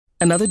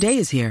Another day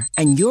is here,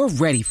 and you're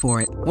ready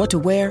for it. What to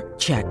wear?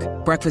 Check.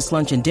 Breakfast,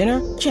 lunch, and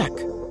dinner? Check.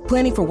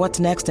 Planning for what's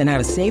next and how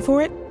to save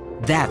for it?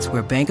 That's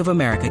where Bank of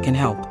America can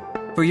help.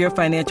 For your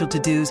financial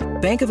to-dos,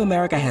 Bank of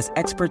America has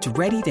experts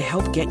ready to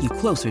help get you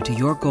closer to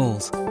your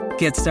goals.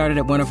 Get started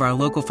at one of our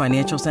local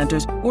financial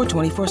centers or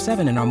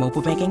 24/7 in our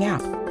mobile banking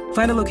app.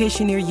 Find a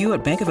location near you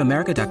at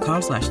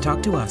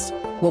bankofamerica.com/talktous.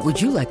 What would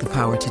you like the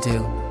power to do?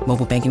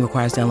 Mobile banking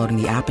requires downloading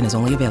the app and is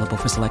only available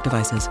for select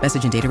devices.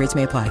 Message and data rates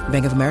may apply.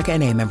 Bank of America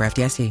N.A., member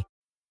FDIC.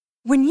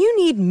 When you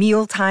need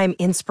mealtime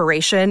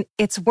inspiration,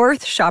 it's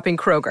worth shopping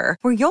Kroger,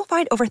 where you'll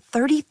find over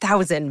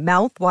 30,000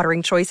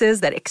 mouth-watering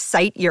choices that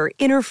excite your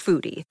inner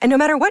foodie. And no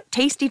matter what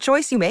tasty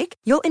choice you make,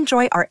 you'll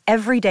enjoy our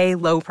everyday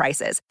low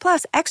prices,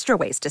 plus extra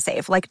ways to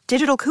save, like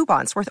digital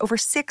coupons worth over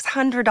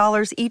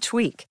 $600 each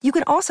week. You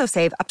can also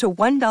save up to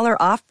 $1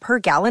 off per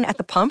gallon at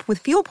the pump with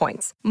fuel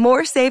points.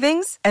 More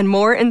savings and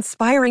more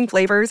inspiring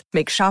flavors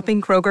make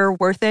shopping Kroger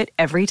worth it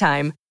every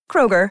time.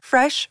 Kroger,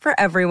 fresh for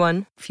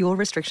everyone. Fuel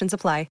restrictions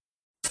apply.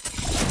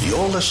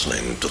 You're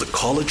listening to the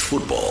College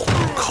Football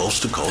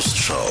Coast to Coast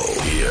Show.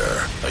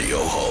 Here are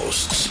your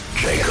hosts,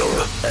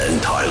 Jacob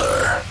and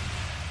Tyler.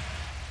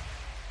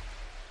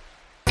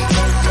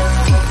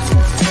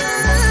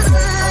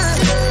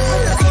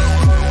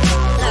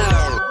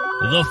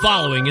 The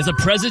following is a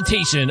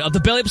presentation of the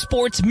Belly Up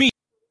Sports Media.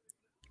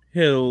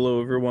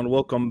 Hello, everyone.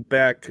 Welcome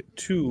back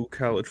to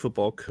College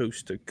Football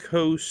Coast to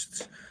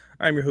Coast.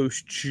 I'm your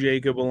host,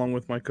 Jacob, along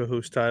with my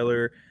co-host,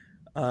 Tyler.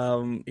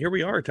 Here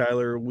we are,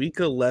 Tyler,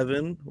 week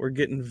 11. We're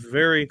getting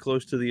very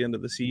close to the end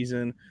of the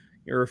season.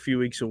 You're a few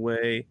weeks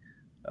away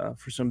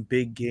for some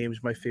big games.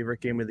 My favorite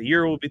game of the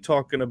year we'll be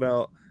talking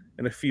about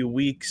in a few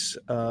weeks.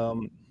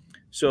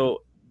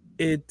 So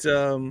it's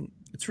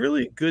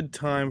really a good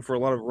time for a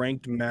lot of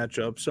ranked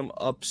matchups, some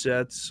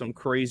upsets, some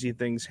crazy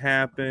things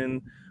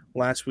happen.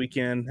 Last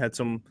weekend had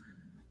some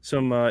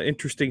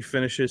interesting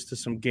finishes to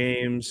some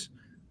games.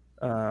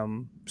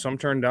 Some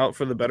turned out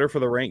for the better for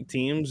the ranked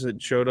teams.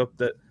 It showed up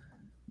that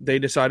they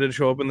decided to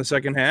show up in the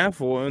second half,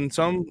 and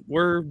some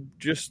were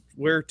just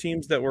where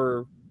teams that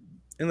were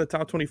in the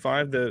top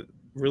 25 that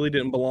really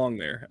didn't belong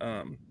there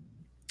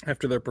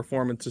after their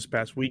performance this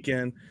past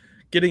weekend.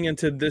 Getting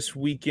into this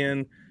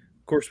weekend,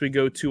 of course, we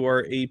go to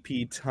our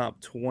AP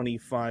Top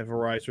 25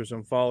 risers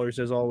and fallers.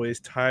 As always,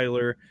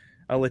 Tyler,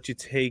 I'll let you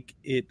take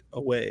it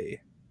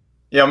away.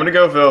 Yeah, I'm going to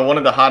go for one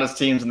of the hottest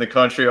teams in the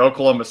country,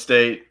 Oklahoma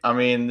State. I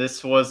mean,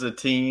 this was a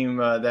team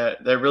that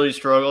really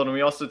struggled, and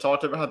we also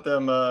talked about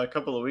them a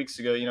couple of weeks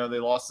ago. You know, they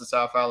lost to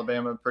South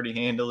Alabama pretty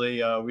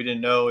handily. We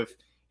didn't know if,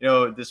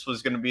 this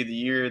was going to be the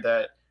year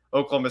that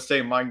Oklahoma State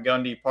and Mike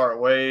Gundy part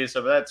ways.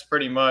 So that's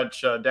pretty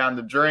much down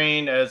the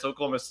drain, as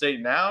Oklahoma State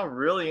now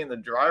really in the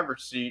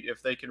driver's seat.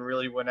 If they can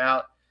really win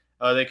out,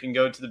 they can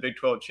go to the Big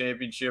 12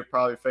 championship,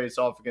 probably face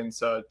off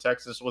against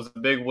Texas. Was a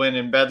big win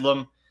in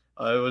Bedlam.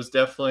 It was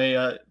definitely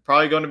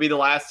probably going to be the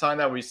last time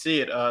that we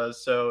see it.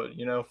 So,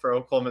 for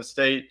Oklahoma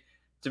State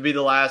to be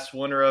the last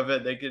winner of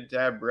it, they could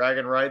have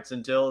bragging rights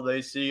until they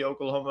see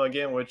Oklahoma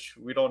again, which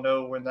we don't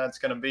know when that's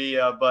going to be.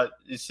 But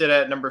you sit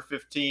at number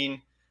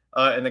 15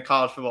 in the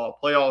college football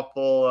playoff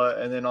poll,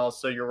 and then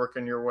also you're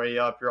working your way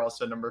up. You're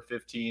also number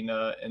 15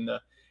 in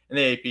the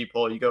AP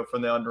poll. You go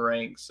from the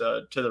underranks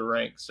to the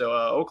ranks. So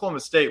Oklahoma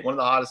State, one of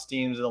the hottest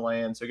teams in the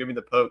land. So give me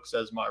the Pokes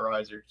as my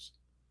risers.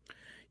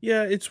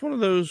 Yeah, it's one of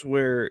those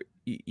where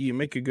you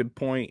make a good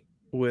point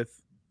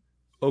with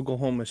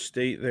Oklahoma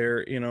State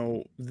there,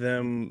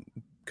 them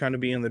kind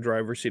of being in the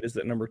driver's seat as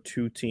that number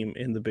 2 team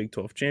in the Big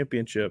 12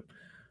 championship.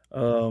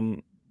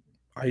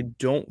 I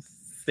don't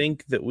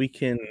think that we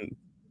can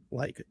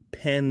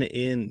pen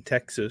in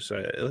Texas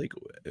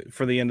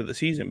for the end of the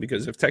season,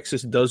 because if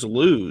Texas does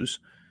lose,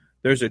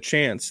 there's a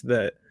chance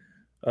that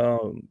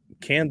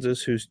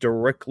Kansas, who's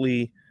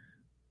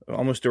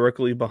almost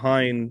directly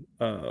behind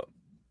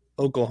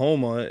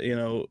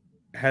Oklahoma,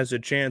 has a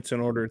chance in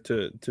order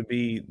to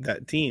be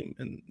that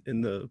team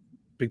in the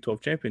Big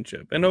 12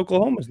 championship. And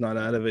Oklahoma's not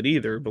out of it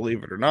either,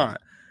 believe it or not.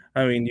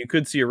 I mean, you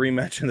could see a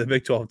rematch in the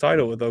Big 12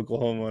 title with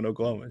Oklahoma and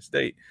Oklahoma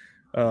State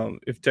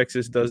if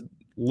Texas does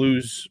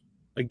lose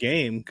a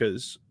game,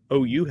 because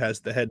OU has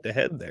the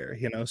head-to-head there,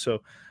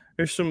 So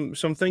there's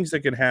some things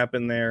that could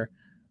happen there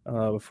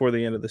before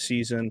the end of the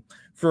season.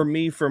 For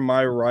me, for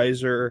my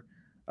riser,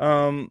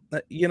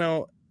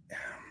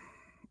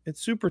 it's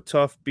super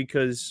tough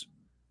because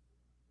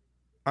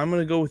I'm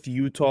going to go with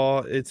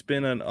Utah. It's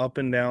been an up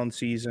and down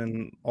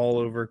season all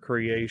over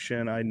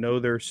creation. I know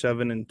they're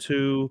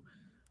 7-2,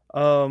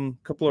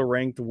 couple of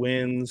ranked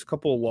wins,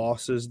 couple of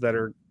losses that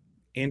are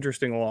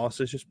interesting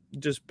losses,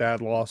 just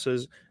bad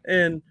losses.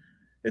 And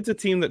it's a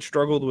team that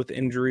struggled with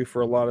injury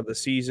for a lot of the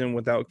season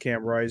without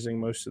Cam Rising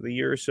most of the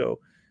year. So,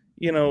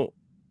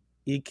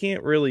 you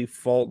can't really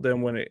fault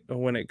them when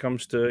it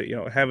comes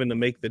to, having to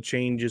make the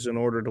changes in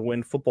order to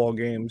win football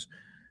games.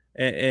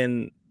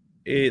 And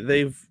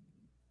they've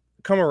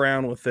come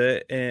around with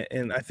it.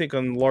 And I think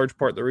in large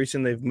part the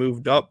reason they've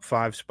moved up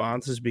 5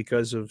 spots is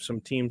because of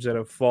some teams that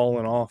have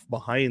fallen off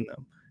behind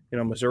them.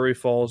 Missouri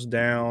falls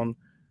down.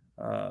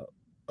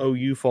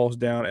 OU falls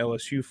down,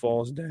 LSU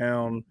falls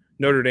down,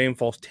 Notre Dame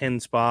falls 10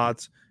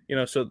 spots.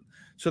 So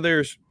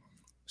there's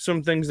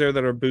some things there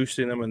that are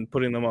boosting them and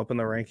putting them up in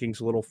the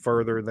rankings a little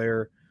further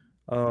there.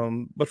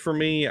 But for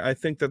me, I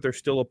think that they're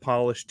still a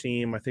polished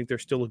team. I think they're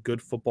still a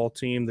good football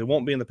team. They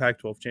won't be in the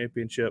Pac-12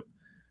 championship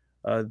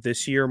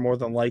this year, more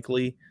than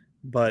likely,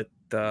 but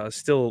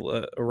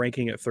still a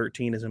ranking at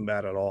 13 isn't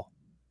bad at all.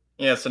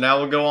 Yeah, so now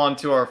we'll go on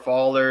to our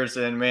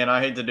fallers, and man, I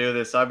hate to do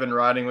this. I've been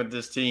riding with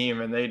this team,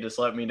 and they just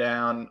let me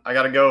down. I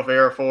got to go with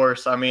Air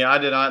Force. I mean, I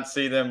did not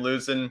see them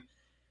losing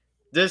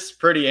this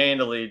pretty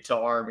handily to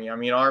Army. I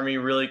mean, Army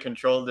really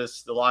controlled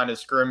the line of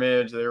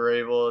scrimmage. They were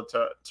able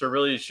to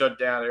really shut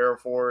down Air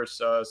Force.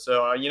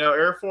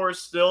 Air Force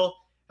still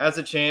has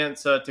a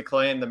chance to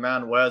claim the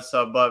Mountain West,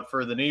 but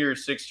for the New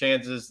Year's Six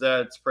chances,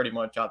 that's pretty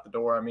much out the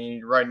door. I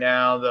mean, right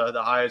now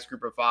the highest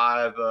group of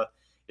five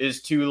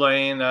is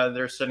Tulane.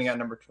 They're sitting at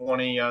number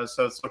 20,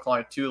 so it's looking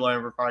like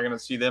Tulane. We're probably going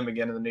to see them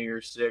again in the New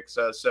Year's Six.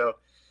 So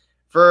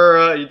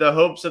for the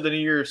hopes of the New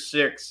Year's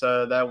Six,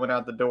 that went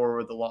out the door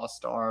with the loss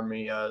to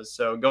Army.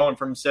 So going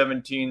from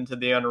 17 to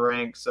the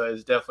unranked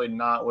is definitely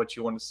not what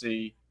you want to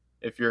see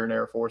if you're an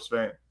Air Force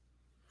fan.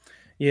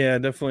 Yeah,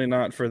 definitely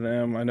not for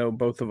them. I know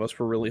both of us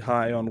were really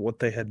high on what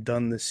they had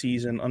done this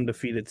season,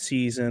 undefeated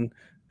season,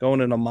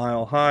 going in a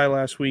mile high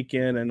last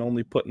weekend and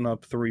only putting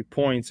up 3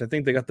 points. I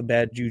think they got the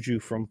bad juju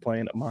from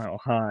playing at mile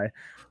high.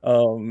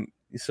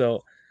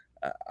 So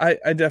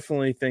I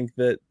definitely think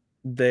that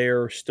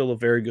they're still a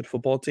very good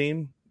football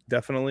team.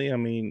 Definitely. I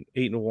mean,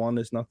 8-1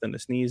 is nothing to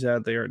sneeze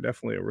at. They are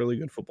definitely a really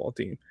good football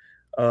team.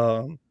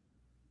 For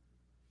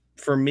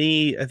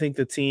me, I think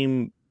the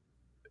team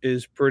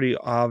is pretty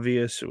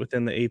obvious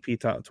within the AP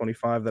top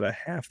 25 that I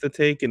have to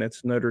take, and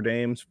it's Notre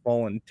Dame's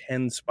fallen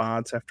 10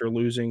 spots after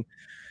losing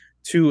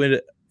to a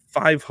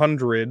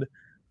 500,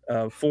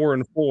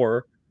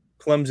 4-4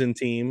 Clemson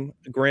team.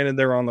 Granted,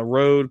 they're on the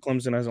road.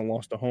 Clemson hasn't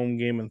lost a home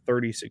game in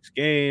 36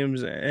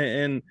 games,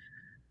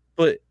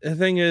 but the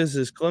thing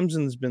is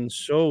Clemson's been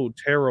so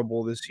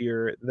terrible this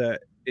year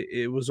that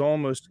it was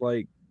almost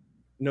like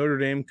Notre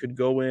Dame could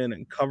go in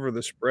and cover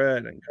the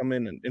spread and come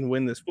in and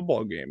win this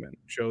football game and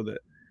show that,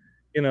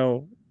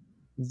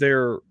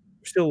 they're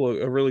still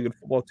a really good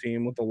football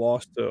team. With the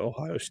loss to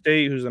Ohio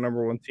State, who's the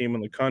number one team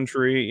in the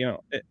country.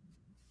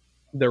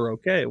 They're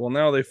okay. Well,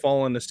 now they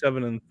fall into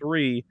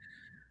 7-3,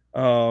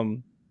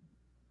 and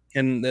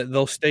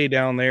they'll stay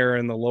down there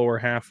in the lower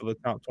half of the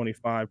top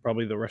 25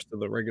 probably the rest of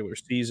the regular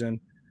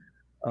season,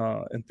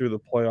 and through the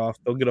playoffs.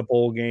 They'll get a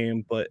bowl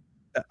game, but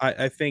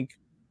I think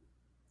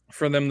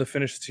for them to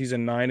finish the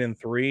season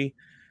 9-3,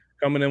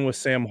 coming in with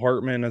Sam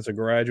Hartman as a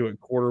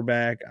graduate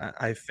quarterback,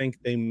 I think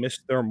they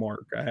missed their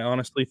mark. I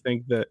honestly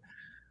think that,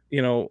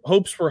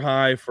 hopes were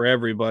high for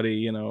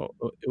everybody,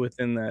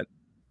 within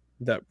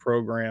that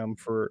program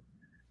for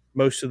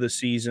most of the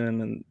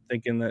season, and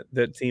thinking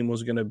that team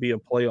was going to be a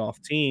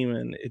playoff team.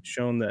 And it's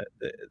shown that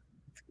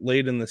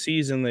late in the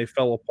season they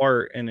fell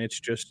apart, and it's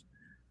just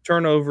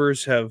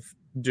turnovers have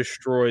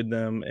destroyed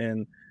them.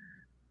 And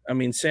I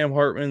mean, Sam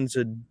Hartman's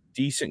a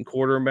decent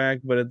quarterback,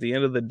 but at the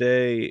end of the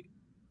day,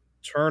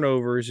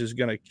 turnovers is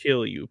going to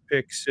kill you.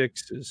 Pick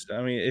sixes.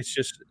 I mean, it's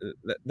just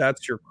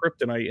that's your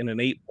kryptonite in an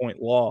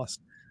 8-point loss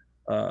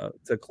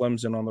to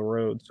Clemson on the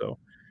road. So,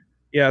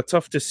 yeah,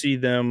 tough to see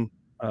them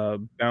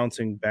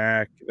bouncing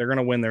back. They're going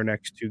to win their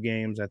next 2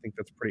 games. I think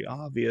that's pretty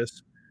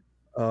obvious.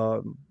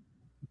 But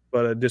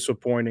a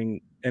disappointing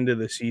end of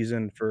the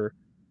season for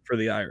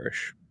the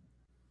Irish.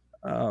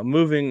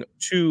 Moving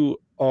to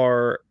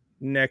our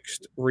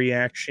next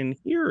reaction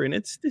here, and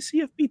it's the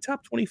CFP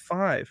Top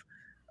 25.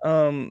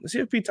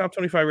 CFP Top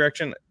 25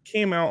 reaction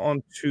came out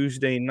on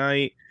Tuesday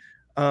night.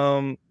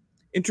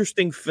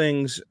 Interesting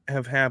things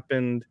have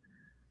happened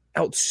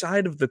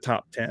outside of the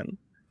top 10,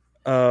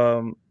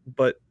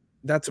 but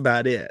that's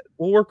about it.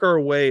 We'll work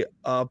our way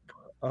up.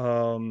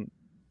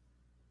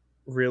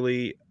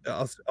 Really,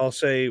 I'll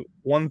say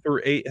 1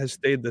 through 8 has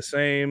stayed the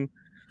same.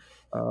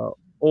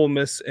 Ole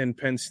Miss and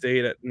Penn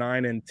State at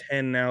 9 and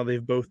 10 now.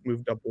 They've both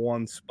moved up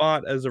 1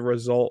 spot as a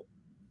result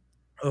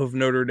of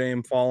Notre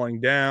Dame falling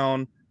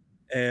down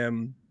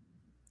and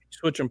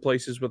switching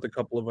places with a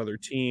couple of other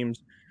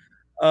teams.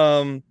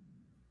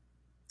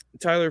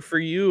 Tyler, for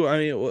you, I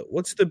mean,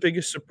 what's the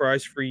biggest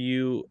surprise for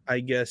you,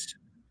 I guess,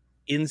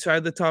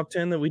 inside the top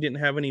 10 that we didn't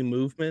have any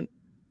movement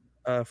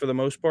for the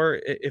most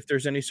part? If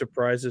there's any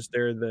surprises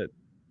there that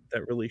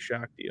really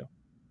shocked you?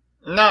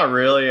 Not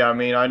really. I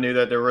mean, I knew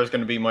that there was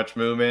going to be much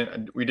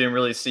movement. We didn't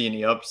really see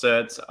any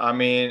upsets. I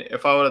mean,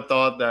 if I would have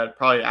thought that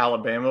probably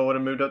Alabama would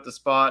have moved up the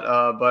spot,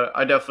 but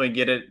I definitely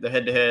get it. The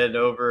head-to-head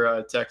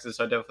over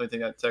Texas, I definitely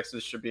think that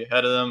Texas should be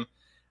ahead of them.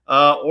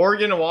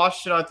 Oregon and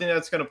Washington, I think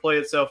that's going to play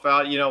itself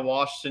out.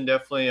 Washington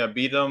definitely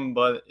beat them,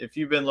 but if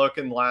you've been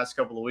looking the last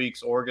couple of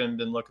weeks, Oregon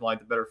been looking like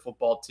the better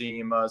football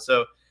team. I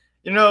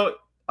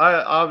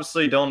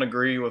obviously don't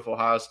agree with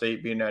Ohio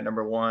State being at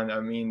number 1.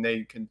 I mean,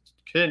 they can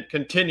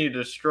continue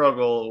to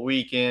struggle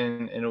week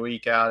in and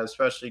week out,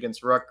 especially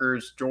against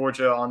Rutgers.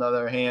 Georgia, on the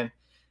other hand,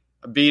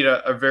 beat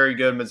a very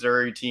good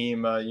Missouri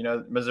team.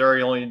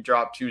 Missouri only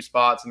dropped 2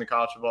 spots in the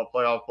college football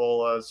playoff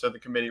poll, so the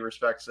committee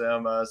respects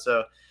them.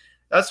 So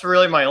that's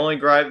really my only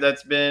gripe.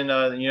 That's been,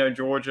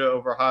 Georgia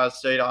over Ohio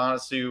State. I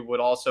honestly would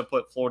also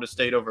put Florida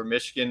State over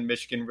Michigan.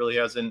 Michigan really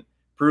hasn't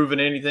proven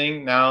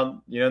anything.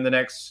 Now, in the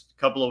next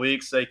couple of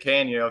weeks, they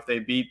can, if they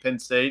beat Penn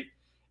State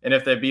and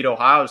if they beat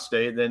Ohio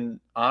State, then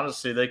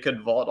honestly, they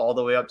could vault all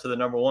the way up to the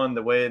number one,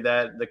 the way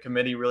that the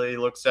committee really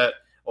looks at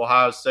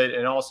Ohio State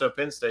and also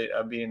Penn State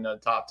being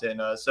top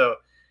 10. So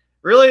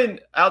really,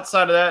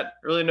 outside of that,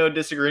 really no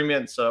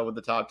disagreements with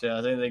the top 10.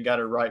 I think they got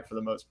it right for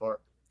the most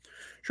part.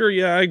 Sure,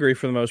 yeah, I agree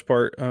for the most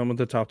part with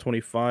the top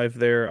 25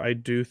 there. I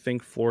do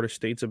think Florida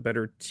State's a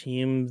better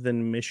team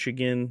than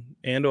Michigan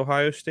and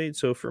Ohio State.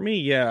 So for me,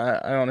 yeah,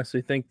 I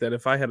honestly think that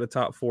if I had a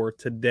top 4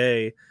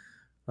 today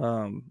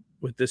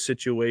with this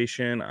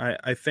situation,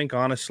 I think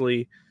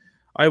honestly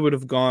I would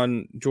have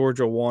gone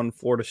Georgia 1,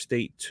 Florida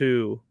State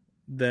 2,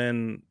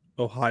 then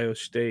Ohio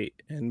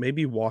State, and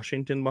maybe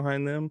Washington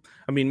behind them.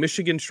 I mean,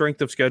 Michigan's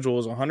strength of schedule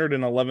is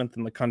 111th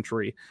in the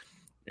country.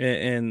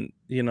 And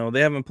they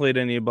haven't played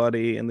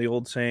anybody, and the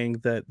old saying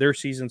that their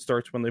season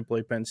starts when they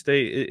play Penn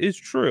State is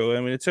true.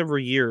 I mean, it's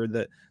every year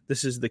that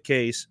this is the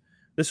case.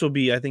 This will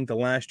be, I think, the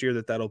last year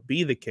that'll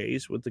be the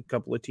case with a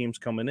couple of teams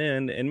coming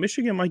in, and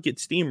Michigan might get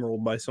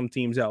steamrolled by some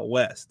teams out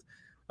west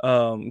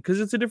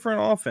because it's a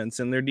different offense,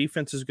 and their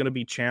defense is going to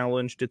be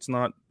challenged. It's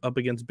not up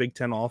against Big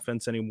Ten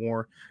offense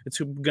anymore. It's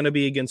going to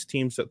be against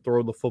teams that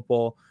throw the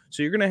football.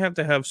 So you're going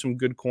to have some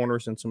good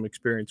corners and some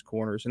experienced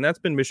corners. And that's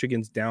been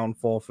Michigan's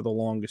downfall for the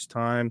longest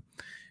time,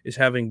 is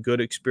having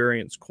good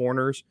experienced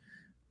corners.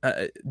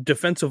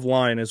 Defensive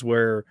line is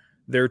where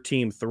their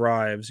team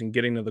thrives, and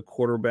getting to the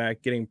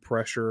quarterback, getting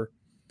pressure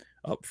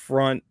up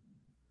front,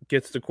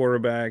 gets the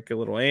quarterback a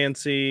little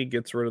antsy,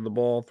 gets rid of the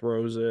ball,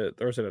 throws it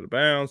out of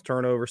bounds,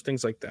 turnovers,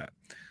 things like that.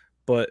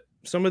 But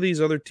some of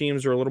these other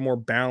teams are a little more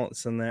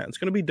balanced than that. It's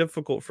going to be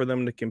difficult for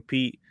them to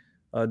compete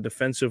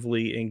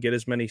defensively and get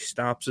as many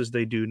stops as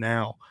they do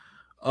now.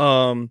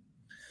 So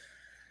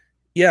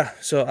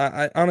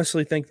I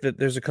honestly think that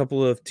there's a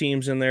couple of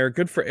teams in there.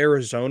 Good for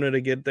Arizona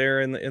to get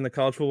there in the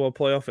college football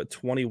playoff at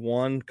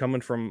 21, coming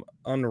from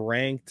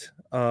unranked.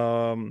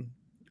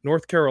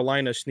 North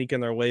Carolina sneaking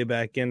their way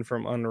back in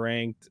from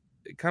unranked.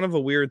 Kind of a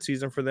weird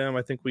season for them.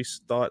 I think we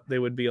thought they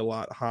would be a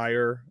lot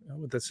higher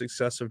with the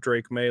success of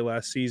Drake May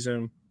last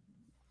season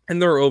and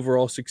their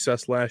overall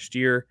success last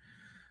year.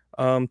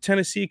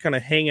 Tennessee kind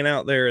of hanging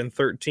out there in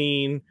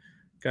 13,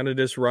 kind of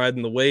just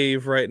riding the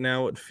wave right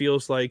now, it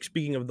feels like.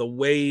 Speaking of the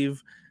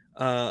wave,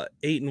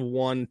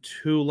 8-1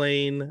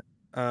 Tulane,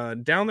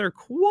 down there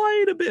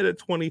quite a bit at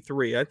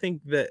 23. I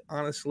think that,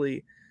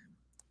 honestly,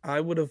 I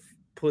would have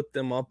put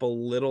them up a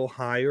little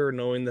higher,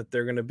 knowing that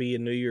they're going to be a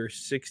New Year's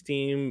 6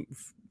 team.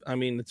 I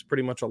mean, it's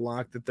pretty much a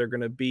lock that they're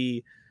going to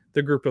be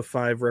the group of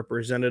 5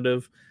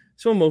 representative.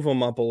 So move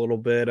them up a little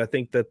bit. I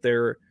think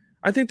they're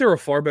a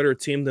far better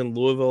team than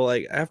Louisville.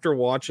 Like, after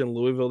watching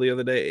Louisville the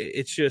other day,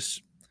 it's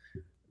just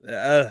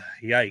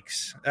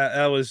yikes.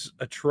 That was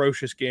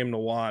atrocious game to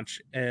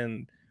watch.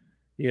 And,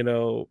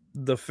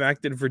 the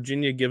fact that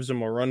Virginia gives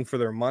them a run for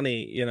their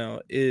money,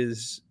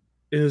 is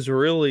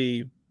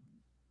really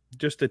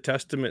just a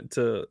testament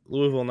to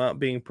Louisville not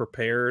being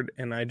prepared.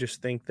 And I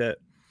just think that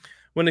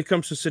when it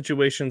comes to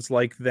situations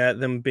like that,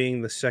 them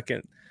being the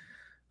second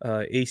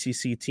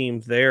ACC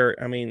team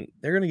there, I mean,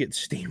 they're going to get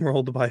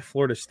steamrolled by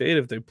Florida State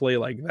if they play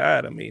like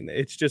that. I mean,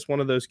 it's just one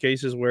of those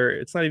cases where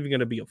it's not even going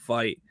to be a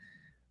fight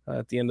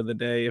at the end of the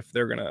day if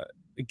they're going to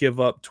give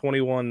up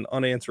 21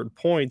 unanswered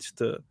points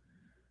to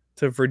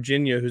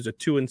Virginia, who's a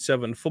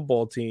 2-7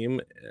 football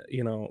team,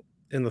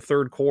 in the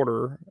third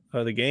quarter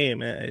of the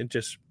game. It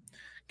just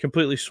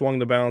completely swung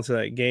the balance of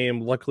that game.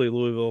 Luckily,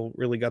 Louisville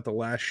really got the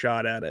last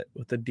shot at it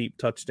with a deep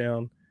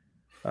touchdown.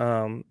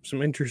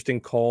 Some interesting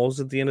calls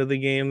at the end of the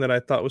game that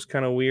I thought was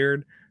kind of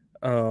weird.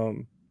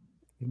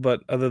 But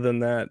other than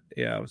that,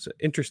 yeah, it was an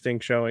interesting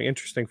showing,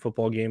 interesting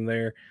football game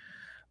there.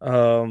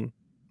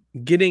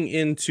 Getting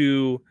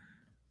into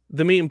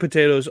the meat and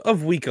potatoes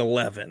of week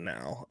 11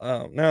 now.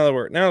 Now that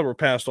we're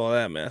past all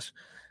that mess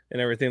and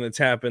everything that's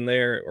happened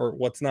there, or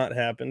what's not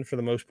happened for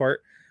the most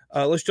part.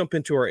 Let's jump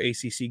into our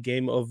ACC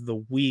game of the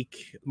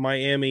week.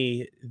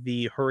 Miami,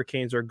 the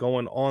Hurricanes are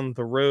going on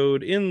the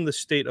road in the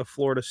state of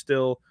Florida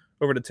still,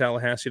 over to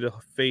Tallahassee to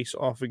face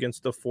off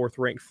against the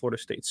 4th-ranked Florida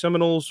State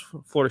Seminoles.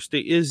 Florida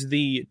State is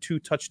the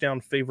 2-touchdown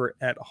favorite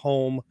at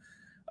home.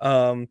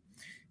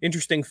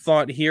 Interesting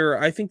thought here.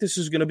 I think this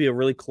is going to be a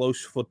really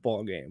close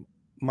football game.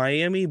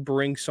 Miami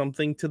brings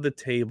something to the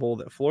table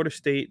that Florida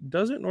State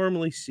doesn't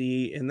normally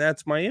see, and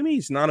that's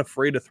Miami's not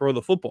afraid to throw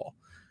the football.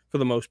 For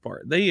the most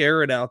part, they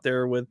air it out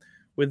there with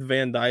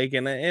Van Dyke,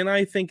 and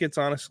I think it's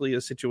honestly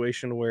a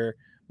situation where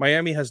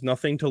Miami has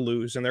nothing to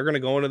lose, and they're going to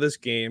go into this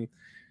game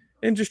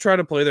and just try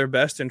to play their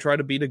best and try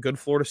to beat a good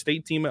Florida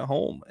State team at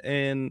home,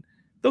 and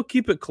they'll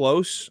keep it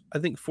close. I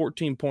think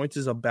 14 points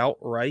is about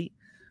right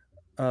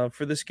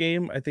for this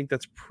game. I think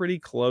that's pretty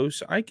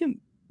close. I can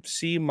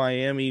see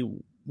Miami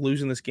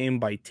losing this game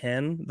by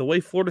 10. The way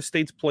Florida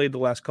State's played the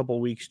last couple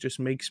of weeks just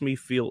makes me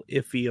feel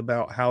iffy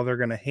about how they're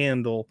going to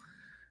handle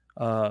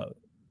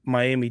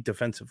Miami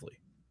defensively.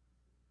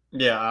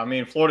 Yeah, I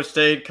mean, Florida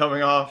State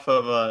coming off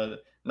of a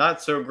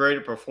not so great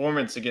a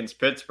performance against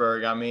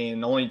Pittsburgh. I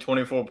mean, only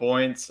 24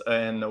 points,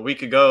 and a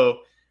week ago,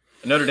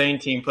 a Notre Dame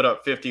team put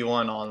up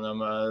 51 on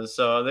them.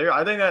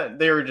 I think that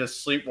they were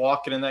just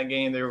sleepwalking in that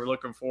game. They were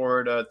looking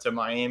forward to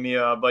Miami.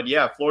 But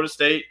yeah, Florida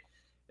State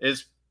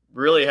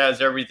really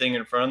has everything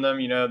in front of them.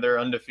 You know, they're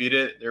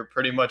undefeated. They're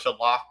pretty much a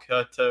lock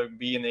to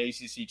be in the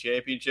ACC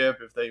championship.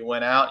 If they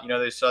went out, you know,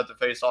 they still have to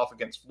face off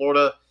against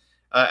Florida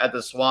at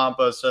the Swamp.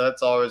 So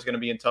that's always going to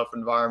be a tough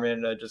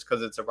environment just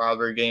because it's a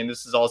rivalry game.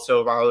 This is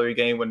also a rivalry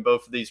game when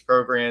both of these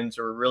programs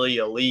are really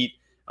elite.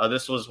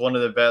 This was one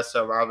of the best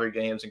rivalry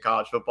games in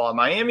college football.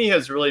 Miami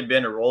has really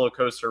been a roller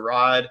coaster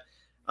ride.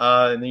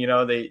 And, you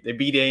know, they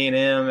beat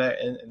A&M,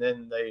 and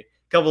then a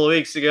couple of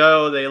weeks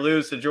ago, they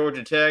lose to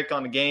Georgia Tech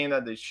on a game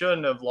that they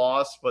shouldn't have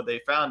lost, but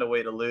they found a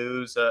way to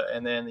lose.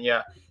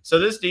 So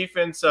this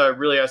defense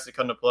really has to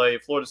come to play.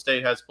 Florida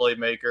State has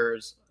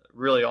playmakers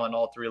really on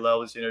all three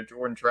levels. You know,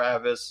 Jordan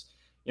Travis,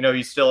 you know,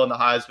 he's still in the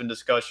Heisman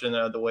discussion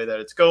the way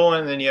that it's going.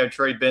 And then you have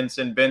Trey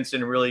Benson.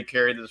 Benson really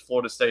carried this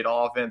Florida State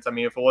offense. I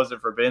mean, if it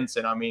wasn't for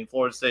Benson, I mean,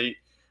 Florida State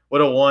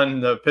would have won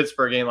the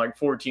Pittsburgh game like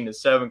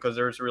 14-7 because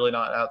there's really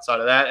not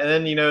outside of that. And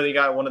then, you know, they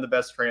got one of the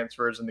best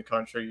transfers in the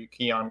country,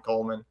 Keon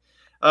Coleman.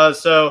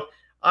 So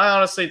I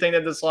honestly think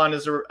that this line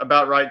is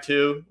about right,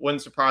 too.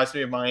 Wouldn't surprise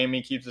me if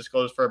Miami keeps this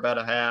close for about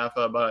a half.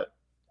 But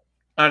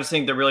I just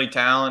think the really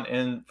talent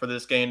and for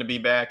this game to be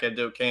back at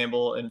Doak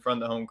Campbell in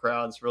front of the home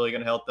crowd is really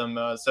going to help them.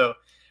 So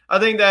I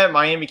think that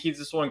Miami keeps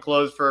this one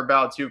closed for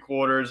about 2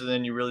 quarters, and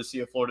then you really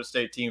see a Florida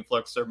State team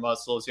flex their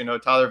muscles. You know,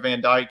 Tyler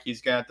Van Dyke,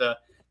 he's going to have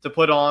to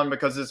put on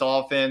because this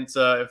offense,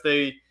 if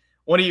they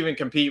want to even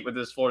compete with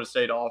this Florida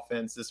State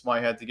offense, this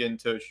might have to get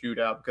into a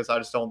shootout because I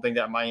just don't think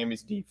that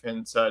Miami's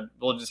defense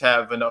will just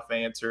have enough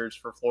answers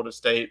for Florida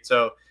State.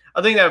 So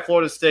I think that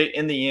Florida State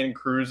in the end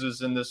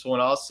cruises in this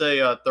one. I'll say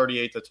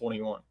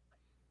 38-21.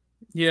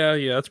 Yeah,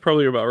 that's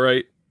probably about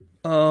right.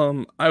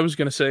 I was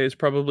going to say it's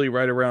probably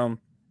right around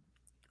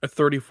a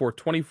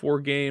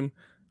 34-24 game.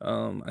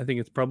 I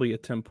think it's probably a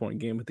 10-point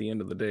game at the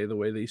end of the day, the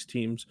way these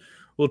teams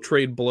will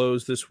trade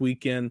blows this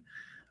weekend.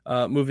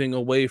 Moving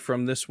away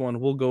from this one,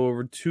 we'll go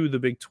over to the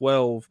Big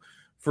 12.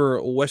 For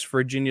West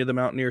Virginia, the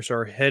Mountaineers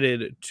are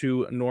headed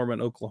to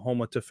Norman,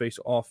 Oklahoma to face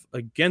off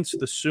against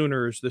the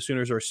Sooners. The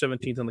Sooners are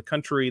 17th in the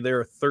country.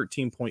 They're a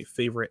 13-point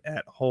favorite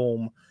at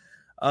home.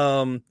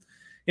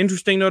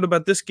 Interesting note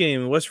about this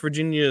game, West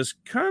Virginia's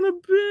kind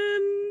of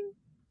been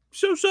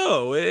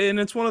so-so, and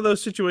it's one of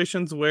those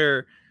situations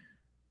where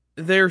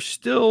they're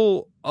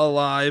still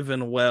alive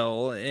and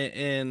well,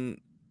 and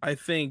I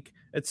think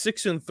at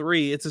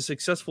 6-3, it's a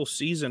successful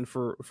season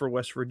for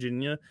West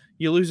Virginia.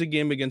 You lose a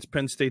game against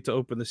Penn State to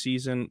open the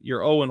season.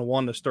 You're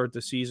 0-1 to start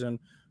the season.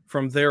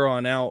 From there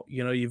on out,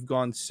 you know, you've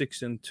gone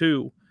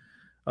 6-2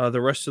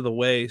 the rest of the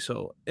way.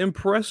 So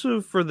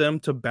impressive for them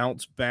to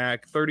bounce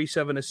back.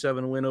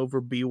 37-7 win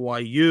over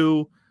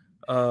BYU.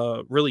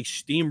 Really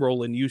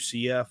steamrolling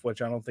UCF,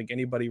 which I don't think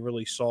anybody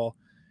really saw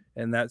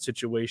in that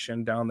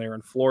situation down there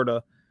in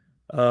Florida.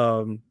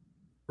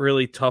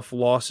 Really tough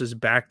losses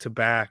back to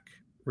back.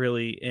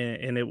 Really,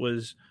 and it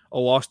was a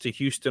loss to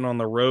Houston on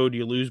the road.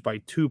 You lose by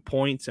 2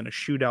 points in a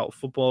shootout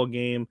football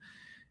game,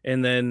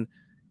 and then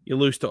you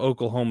lose to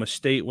Oklahoma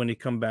State when you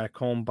come back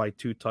home by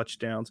 2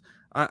 touchdowns.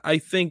 I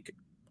think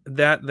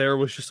that there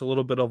was just a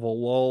little bit of a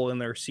lull in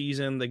their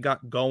season. They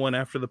got going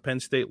after the Penn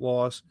State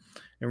loss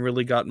and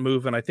really got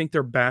moving. I think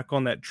they're back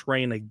on that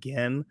train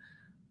again.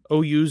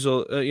 OU's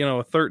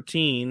a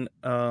 13,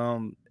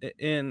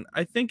 and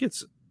I think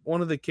it's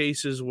one of the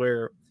cases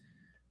where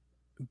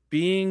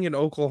being in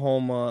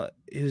Oklahoma,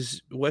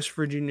 is West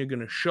Virginia going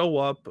to show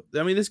up?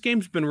 I mean, this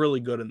game's been really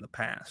good in the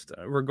past.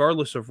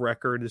 Regardless of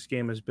record, this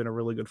game has been a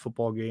really good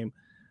football game.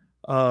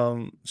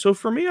 So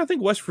for me, I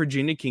think West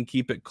Virginia can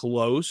keep it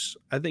close.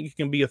 I think it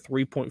can be a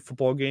 3-point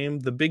football game.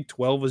 The Big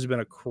 12 has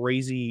been a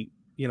crazy,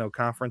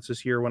 conference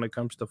this year when it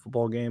comes to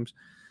football games.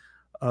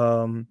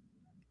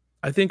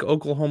 I think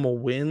Oklahoma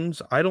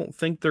wins. I don't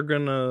think they're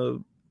going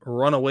to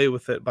run away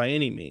with it by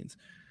any means.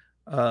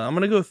 I'm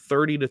going to go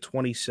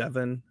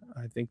 30-27.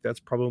 I think that's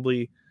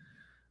probably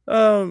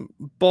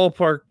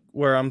ballpark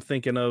where I'm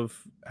thinking of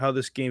how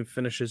this game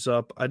finishes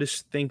up. I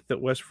just think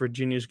that West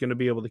Virginia is going to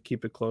be able to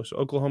keep it close.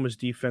 Oklahoma's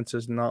defense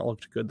has not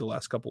looked good the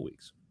last couple of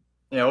weeks.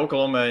 Yeah,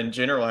 Oklahoma in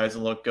general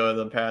hasn't looked good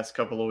the past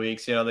couple of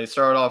weeks. They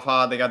started off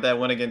hot. They got that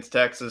win against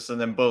Texas,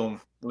 and then boom,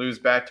 lose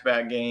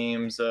back-to-back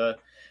games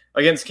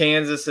against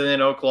Kansas and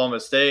then Oklahoma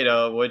State,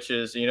 which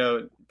is,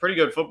 pretty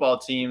good football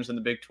teams in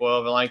the Big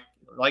 12. And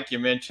like you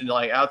mentioned,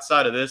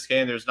 outside of this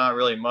game, there's not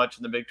really much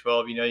in the Big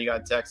 12. You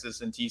got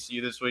Texas and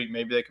TCU this week.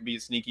 Maybe that could be a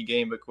sneaky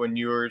game, but Quinn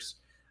Ewers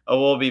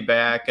will be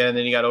back. And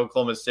then you got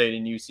Oklahoma State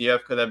and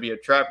UCF. Could that be a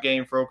trap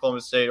game for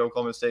Oklahoma State?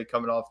 Oklahoma State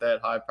coming off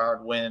that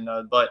high-powered win.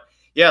 But,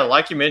 yeah,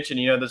 like you mentioned,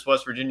 this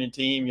West Virginia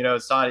team,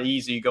 it's not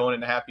easy going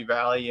into Happy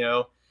Valley,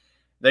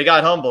 they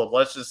got humbled.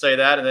 Let's just say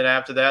that. And then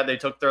after that, they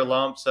took their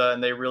lumps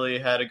and they really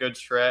had a good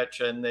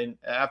stretch. And then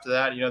after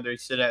that, they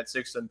sit at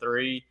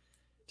 6-3.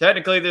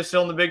 Technically, they're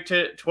still in the Big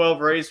 12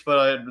 race,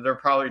 but they're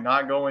probably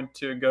not going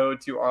to go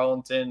to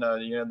Arlington.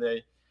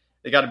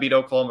 They got to beat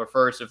Oklahoma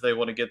first if they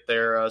want to get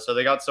there. So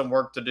they got some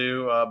work to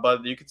do,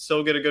 but you could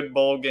still get a good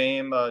bowl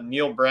game.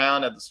 Neil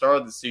Brown at the start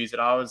of the season,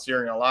 I was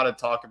hearing a lot of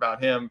talk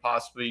about him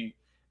possibly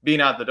being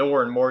out the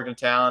door in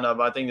Morgantown.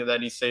 But I think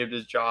that he saved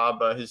his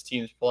job. His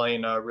team's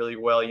playing really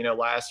well.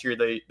 Last year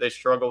they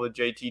struggled with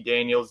JT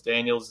Daniels.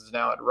 Daniels is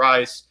now at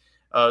Rice.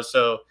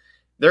 So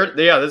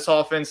this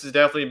offense has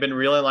definitely been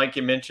reeling, like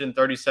you mentioned.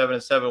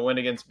 37-7 win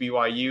against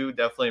BYU,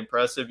 definitely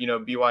impressive.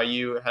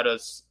 BYU had a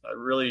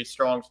really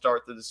strong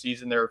start to the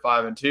season. They were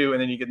 5-2, and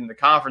then you get in the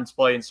conference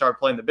play and start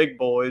playing the big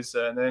boys,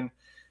 and then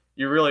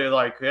you're really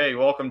like, hey,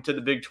 welcome to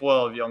the Big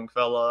 12, young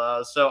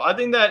fella. So I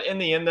think that in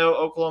the end, though,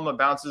 Oklahoma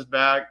bounces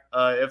back.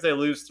 If they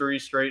lose 3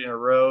 straight in a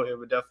row, it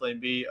would definitely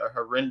be a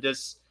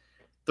horrendous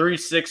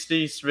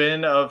 360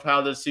 spin of how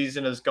the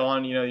season has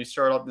gone. You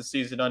start off the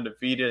season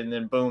undefeated, and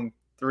then boom,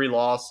 3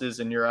 losses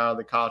and you're out of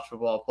the college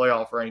football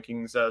playoff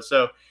rankings.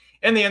 So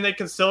in the end, they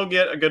can still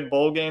get a good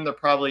bowl game. They're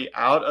probably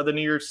out of the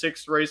New Year's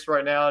Six race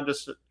right now,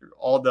 just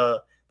all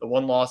the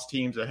one-loss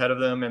teams ahead of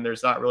them, and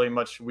there's not really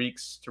much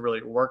weeks to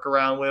really work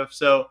around with.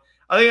 So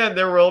I think that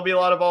there will be a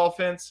lot of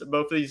offense.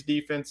 Both of these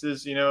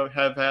defenses,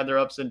 have had their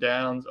ups and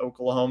downs.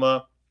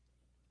 Oklahoma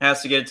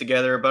has to get it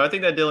together, but I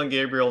think that Dylan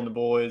Gabriel and the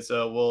boys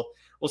will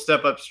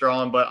step up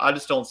strong, but I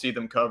just don't see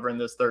them covering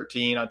this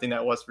 13. I think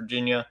that West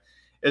Virginia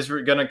is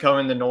going to come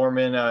into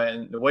Norman.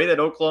 And the way that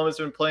Oklahoma's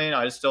been playing,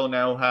 I just don't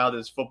know how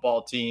this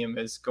football team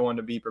is going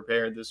to be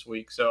prepared this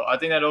week. So I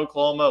think that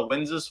Oklahoma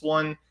wins this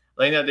one.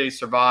 I think that they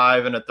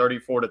survive in a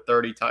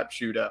 34-30 type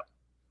shootout.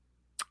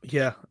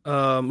 Yeah.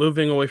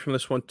 Moving away from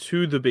this one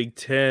to the Big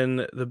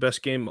Ten, the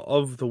best game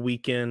of the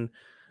weekend.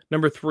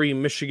 Number 3,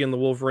 Michigan, the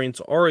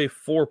Wolverines are a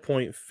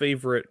 4-point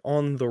favorite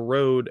on the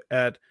road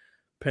at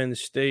Penn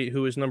State,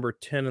 who is number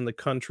 10 in the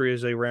country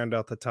as they round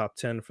out the top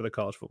 10 for the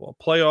college football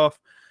playoff.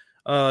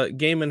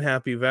 Game in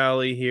Happy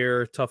Valley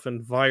here, tough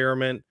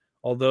environment,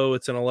 although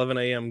it's an 11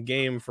 a.m.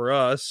 game for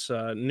us,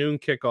 noon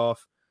kickoff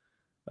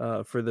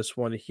for this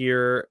one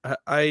here.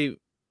 I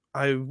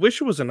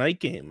wish it was a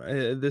night game.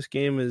 This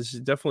game is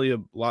definitely a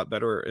lot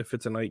better if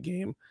it's a night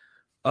game.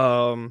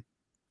 But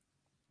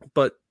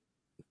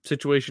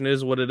situation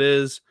is what it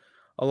is.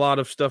 A lot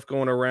of stuff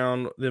going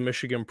around the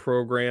Michigan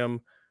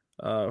program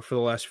for the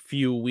last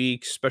few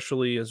weeks,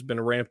 especially has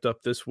been ramped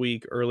up this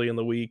week, early in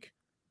the week.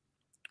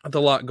 With a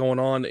lot going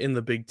on in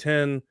the Big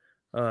Ten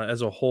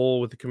as a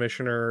whole with the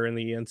commissioner and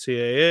the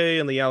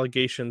NCAA and the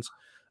allegations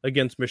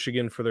against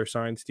Michigan for their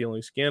sign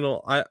stealing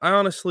scandal. I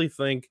honestly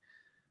think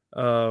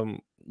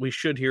we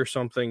should hear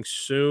something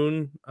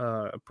soon,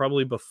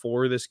 probably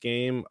before this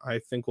game. I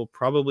think we'll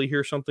probably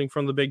hear something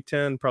from the Big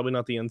Ten, probably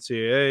not the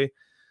NCAA,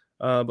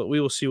 but we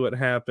will see what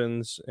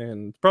happens.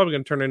 And it's probably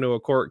going to turn into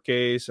a court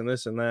case and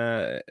this and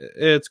that.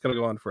 It's going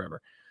to go on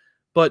forever.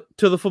 But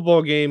to the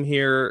football game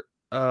here,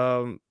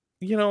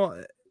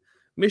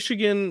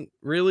 Michigan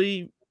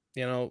really,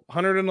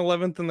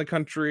 111th in the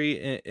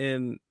country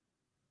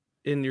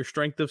in your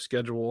strength of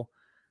schedule,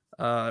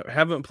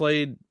 haven't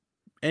played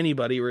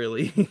anybody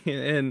really.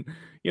 And,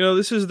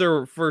 this is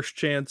their first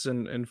chance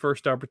and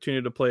first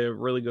opportunity to play a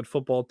really good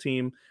football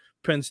team.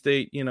 Penn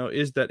State,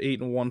 is that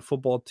 8-1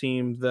 football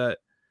team that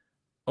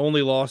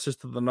only losses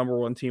to the number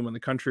 1 team in the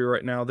country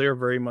right now. They're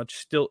very much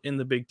still in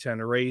the Big Ten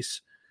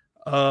race.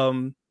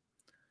 So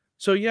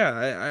yeah,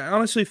 I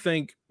honestly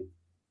think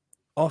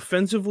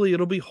offensively,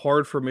 it'll be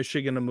hard for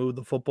Michigan to move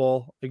the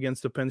football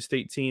against a Penn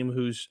State team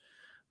who's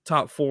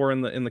top 4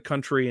 in the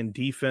country in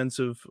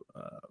defensive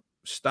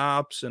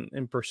stops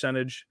and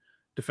percentage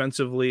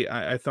defensively.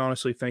 I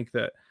honestly think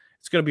that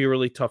it's going to be a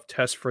really tough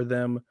test for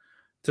them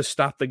to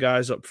stop the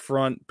guys up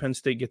front. Penn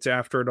State gets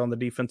after it on the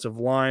defensive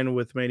line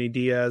with Manny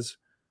Diaz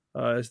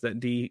as that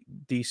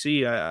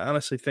DC. I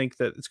honestly think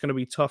that it's going to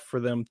be tough for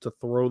them to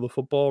throw the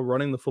football.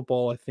 Running the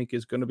football, I think,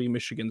 is going to be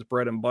Michigan's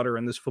bread and butter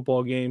in this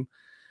football game.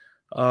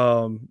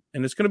 And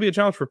it's going to be a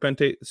challenge for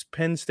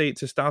Penn State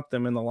to stop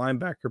them in the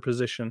linebacker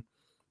position,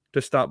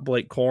 to stop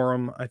Blake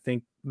Corum. I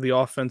think the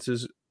offense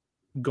is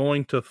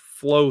going to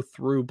flow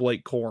through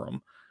Blake Corum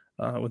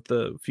with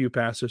the few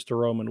passes to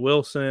Roman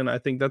Wilson. I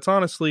think that's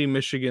honestly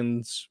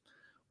Michigan's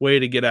way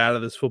to get out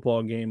of this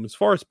football game. As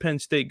far as Penn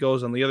State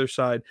goes on the other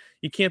side,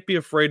 you can't be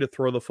afraid to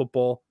throw the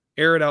football,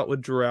 air it out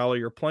with Drew Allar.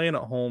 You're playing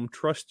at home.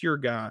 Trust your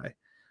guy.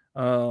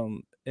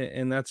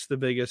 And that's the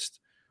biggest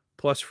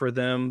plus for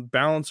them.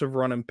 Balance of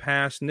run and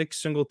pass. Nick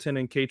Singleton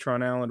and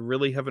Katron Allen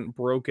really haven't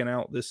broken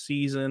out this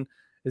season.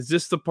 Is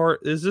this the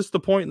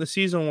point in the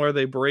season where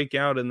they break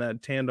out in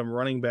that tandem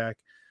running back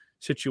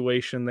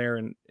situation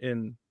there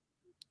in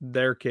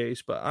their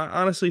case? But I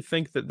honestly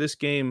think that this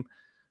game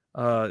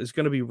is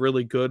going to be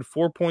really good.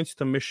 4 points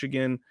to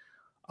Michigan.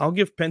 I'll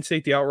give Penn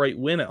State the outright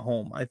win at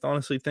home. I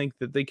honestly think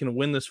that they can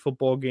win this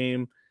football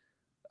game.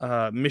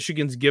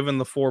 Michigan's given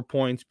the 4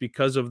 points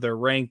because of their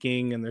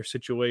ranking and their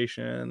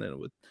situation, and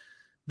with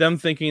them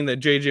thinking that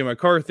J.J.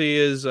 McCarthy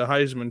is a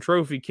Heisman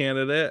Trophy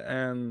candidate.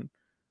 And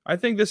I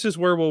think this is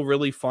where we'll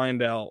really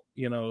find out,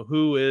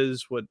 who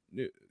is what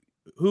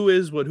who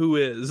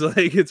is.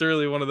 Like, it's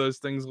really one of those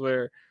things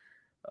where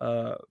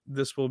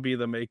this will be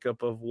the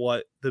makeup of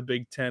what the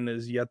Big Ten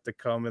is yet to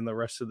come in the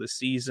rest of the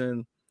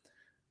season.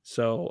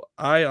 So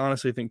I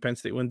honestly think Penn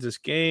State wins this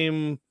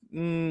game.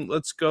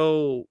 Let's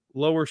go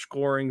lower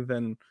scoring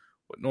than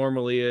what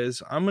normally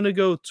is. I'm going to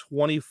go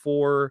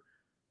 24-14.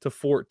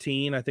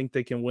 I think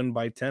they can win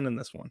by 10 in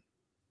this one.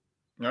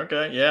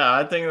 Okay, yeah,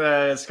 I think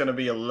that it's going to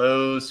be a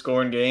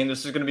low-scoring game.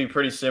 This is going to be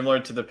pretty similar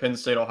to the Penn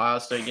State-Ohio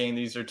State game.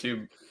 These are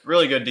two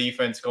really good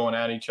defense going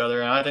at each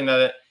other, and I think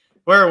that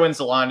whoever wins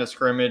the line of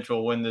scrimmage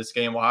will win this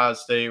game. Ohio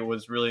State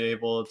was really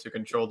able to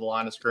control the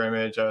line of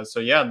scrimmage. So,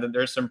 yeah,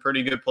 there's some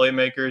pretty good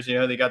playmakers.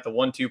 They got the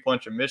 1-2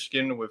 punch of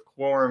Michigan with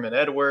Quorum and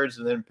Edwards,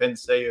 and then Penn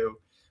State of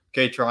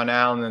Katron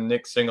Allen and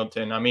Nick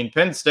Singleton. I mean,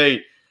 Penn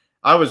State,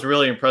 I was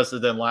really impressed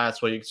with them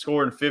last week.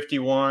 Scoring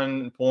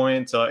 51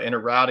 points in a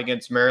rout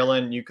against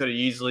Maryland. You could have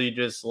easily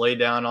just laid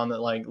down on the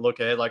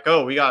look ahead,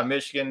 oh, we got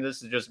Michigan.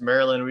 This is just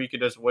Maryland. We could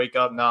just wake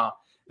up. Nah,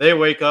 they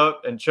wake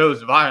up and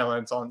chose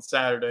violence on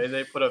Saturday.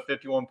 They put up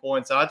 51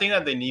 points. And I think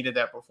that they needed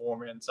that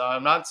performance.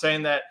 I'm not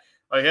saying that,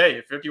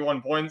 hey,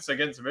 51 points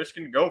against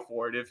Michigan, go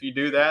for it. If you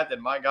do that,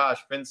 then my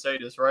gosh, Penn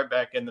State is right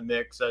back in the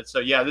mix. So,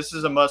 yeah, this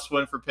is a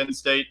must-win for Penn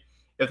State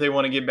if they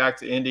want to get back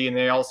to Indy, and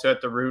they also have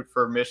to root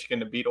for Michigan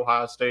to beat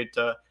Ohio State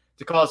to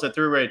cause a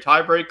three-way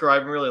tiebreaker. I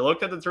haven't really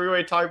looked at the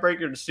three-way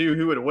tiebreaker to see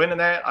who would win in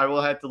that. I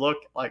will have to look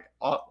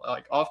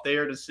off the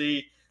air to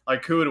see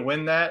who would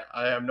win that.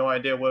 I have no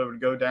idea what it would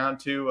go down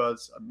to.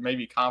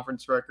 Maybe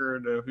conference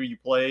record or who you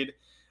played.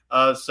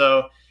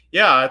 So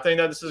yeah, I think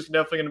that this is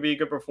definitely going to be a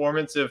good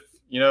performance. If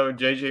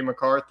J.J.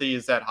 McCarthy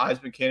is that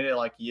Heisman candidate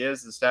like he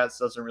is, the stats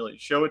doesn't really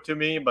show it to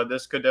me, but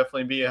this could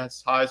definitely be a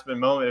Heisman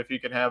moment if he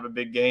can have a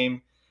big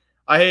game.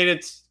 I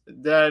hate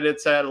that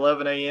it's at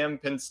 11 a.m.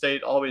 Penn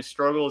State always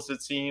struggles,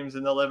 it seems,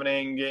 in the 11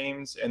 a.m.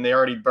 games, and they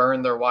already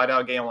burned their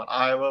whiteout game on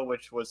Iowa,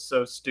 which was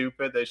so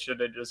stupid. They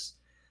should have just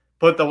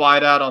put the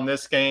whiteout on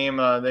this game.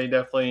 They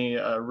definitely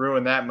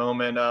ruined that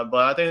moment. But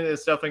I think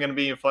it's definitely going to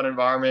be a fun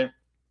environment.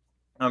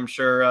 I'm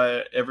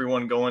sure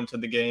everyone going to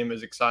the game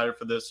is excited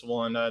for this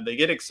one. They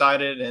get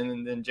excited,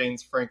 and then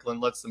James Franklin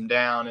lets them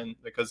down, and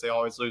because they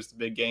always lose the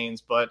big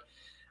games. But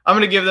I'm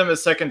going to give them a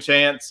second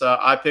chance.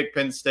 I picked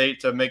Penn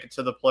State to make it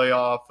to the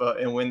playoff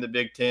and win the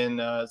Big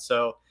Ten.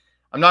 So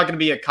I'm not going to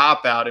be a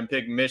cop-out and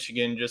pick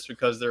Michigan just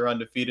because they're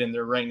undefeated and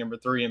they're ranked number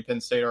 3 and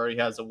Penn State already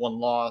has a 1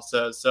 loss.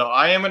 So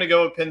I am going to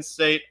go with Penn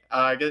State.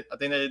 I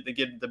think they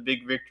get the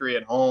big victory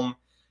at home.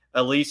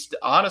 At least,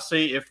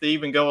 honestly, if they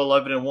even go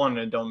 11-1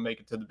 and don't make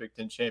it to the Big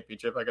Ten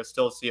championship, I can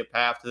still see a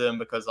path to them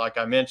because, like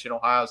I mentioned,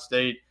 Ohio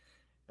State,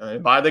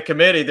 by the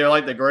committee, they're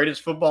like the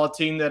greatest football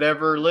team that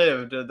ever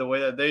lived, the way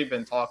that they've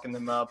been talking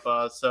them up.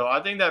 So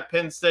I think that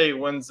Penn State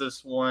wins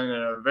this one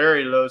in a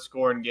very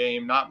low-scoring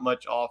game, not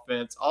much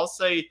offense. I'll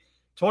say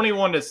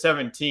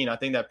 21-17. I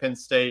think that Penn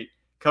State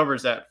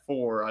covers that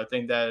 4. I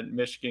think that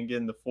Michigan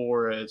getting the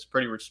 4 is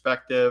pretty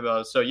respective.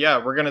 So,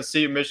 yeah, we're going to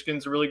see if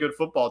Michigan's a really good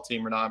football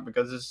team or not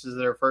because this is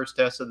their first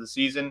test of the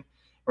season.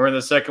 We're in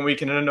the second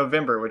weekend in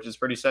November, which is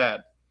pretty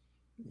sad.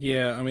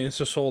 Yeah, I mean,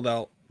 it's a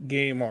sold-out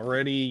game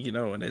already,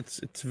 and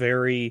it's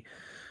very,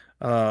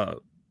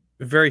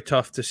 very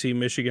tough to see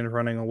Michigan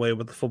running away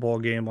with a football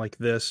game like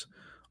this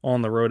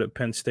on the road at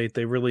Penn State.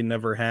 They really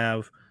never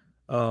have.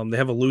 They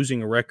have a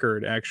losing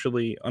record,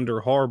 actually,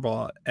 under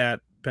Harbaugh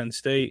at Penn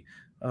State.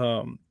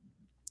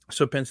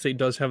 So Penn State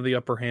does have the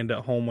upper hand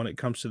at home when it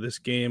comes to this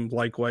game.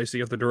 Likewise,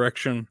 the other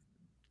direction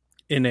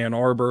in Ann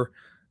Arbor.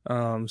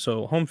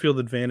 So home field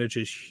advantage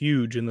is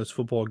huge in this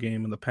football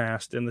game in the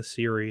past in the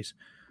series.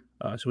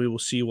 So we will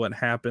see what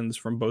happens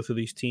from both of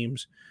these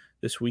teams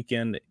this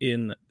weekend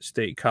in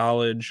State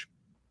College.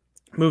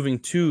 Moving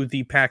to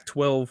the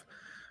Pac-12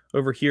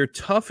 over here.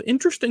 Tough,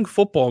 interesting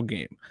football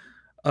game.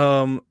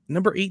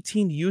 Number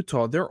 18,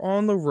 Utah. They're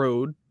on the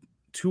road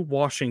to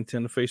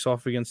Washington to face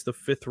off against the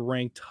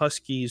 5th-ranked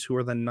Huskies, who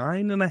are the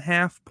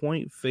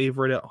 9.5-point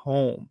favorite at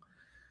home.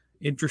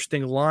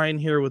 Interesting line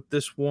here with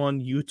this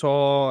one.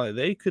 Utah,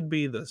 they could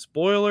be the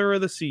spoiler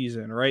of the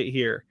season right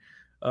here.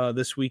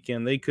 This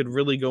weekend. They could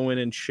really go in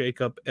and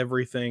shake up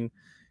everything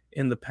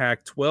in the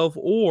Pac-12,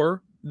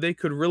 or they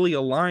could really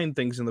align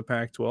things in the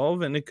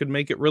Pac-12, and it could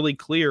make it really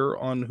clear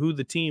on who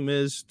the team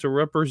is to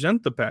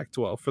represent the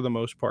Pac-12 for the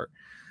most part.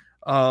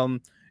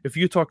 If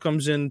Utah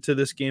comes into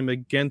this game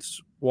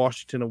against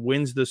Washington and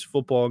wins this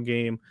football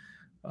game,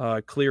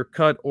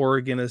 clear-cut,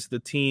 Oregon is the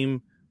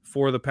team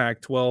for the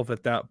Pac-12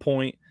 at that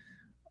point.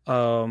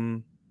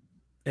 And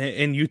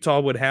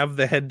Utah would have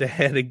the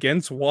head-to-head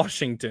against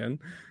Washington.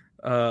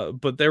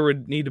 But there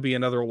would need to be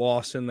another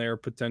loss in there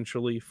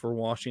potentially for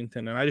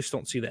Washington, and I just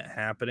don't see that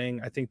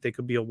happening. I think they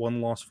could be a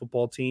 1-loss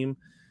football team,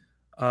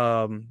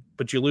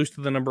 but you lose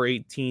to the number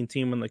 18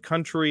 team in the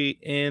country,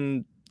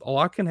 and a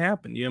lot can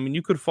happen. I mean,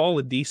 you could fall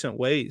a decent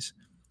ways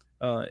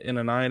in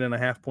a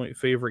 9.5-point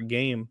favorite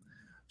game.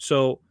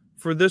 So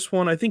For this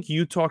one, I think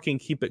Utah can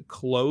keep it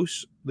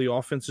close. The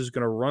offense is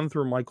going to run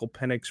through Michael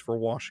Penix for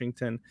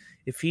Washington.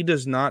 If he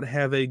does not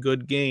have a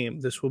good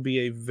game, this will be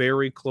a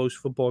very close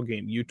football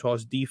game.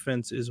 Utah's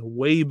defense is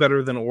way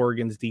better than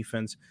Oregon's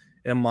defense,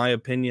 in my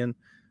opinion.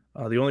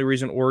 The only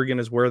reason Oregon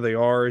is where they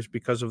are is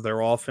because of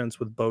their offense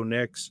with Bo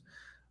Nix.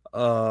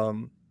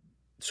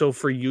 So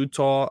for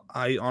Utah,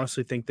 I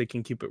honestly think they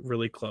can keep it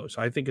really close.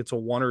 I think it's a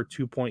 1 or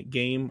 2 point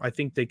game. I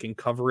think they can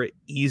cover it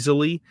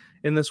easily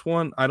in this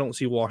one. I don't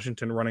see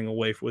Washington running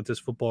away with this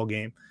football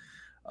game.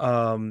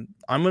 I'm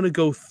going to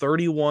go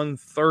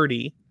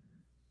 31-30,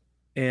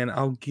 and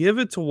I'll give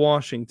it to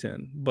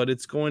Washington, but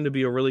it's going to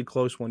be a really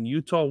close one.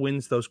 Utah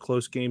wins those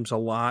close games a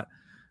lot.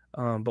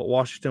 But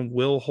Washington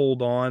will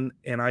hold on,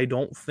 and I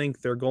don't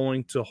think they're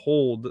going to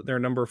hold their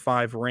number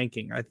 5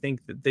 ranking. I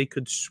think that they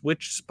could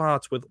switch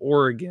spots with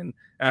Oregon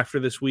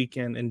after this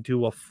weekend and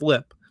do a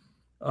flip.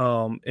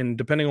 And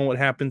depending on what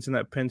happens in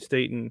that Penn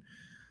State and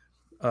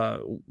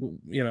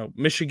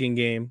Michigan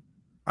game,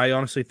 I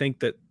honestly think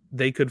that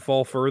they could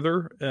fall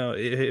further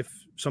if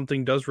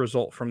something does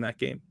result from that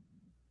game.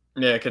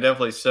 Yeah, could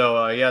definitely.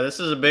 So, this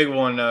is a big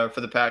one for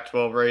the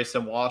Pac-12 race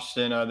in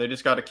Washington. They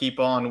just got to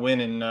keep on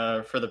winning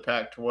for the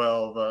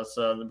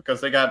Pac-12. Because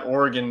they got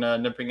Oregon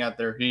nipping at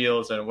their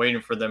heels and waiting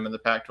for them in the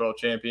Pac-12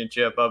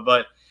 championship.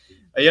 But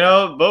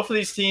both of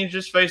these teams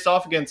just faced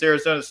off against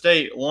Arizona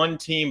State. One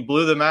team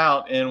blew them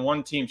out and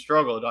one team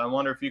struggled. I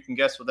wonder if you can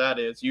guess what that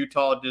is.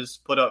 Utah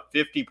just put up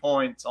 50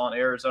 points on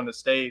Arizona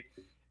State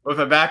with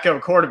a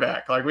backup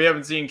quarterback. Like, we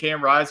haven't seen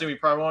Cam Rising. We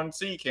probably won't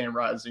see Cam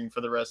Rising for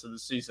the rest of the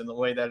season the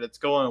way that it's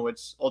going,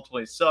 which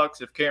ultimately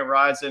sucks. If Cam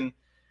Rising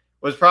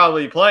was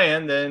probably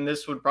playing, then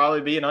this would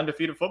probably be an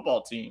undefeated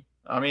football team.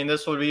 I mean,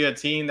 this would be a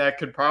team that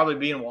could probably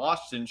be in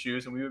Washington's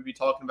shoes, and we would be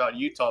talking about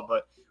Utah.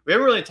 But we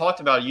haven't really talked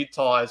about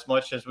Utah as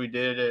much as we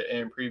did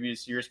in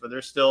previous years, but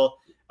they're still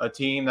a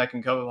team that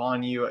can come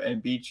on you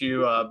and beat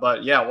you.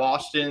 But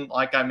Washington,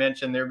 like I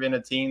mentioned, they've been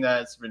a team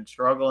that's been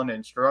struggling.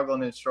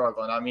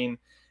 I mean,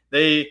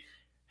 they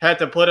had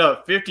to put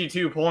up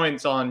 52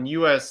 points on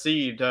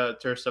USC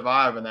to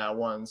survive in that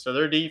one. So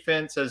their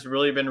defense has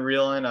really been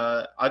reeling.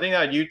 I think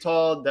that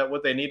Utah, that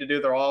what they need to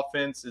do, their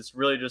offense, is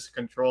really just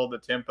control the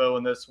tempo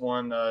in this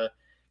one.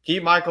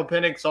 Keep Michael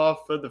Penix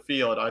off of the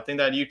field. I think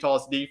that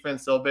Utah's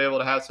defense, they'll be able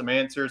to have some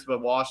answers, but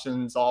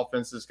Washington's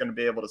offense is going to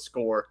be able to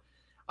score.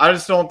 I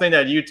just don't think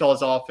that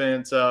Utah's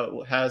offense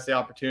has the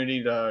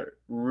opportunity to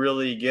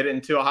really get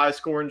into a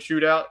high-scoring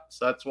shootout.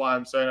 So that's why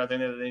I'm saying I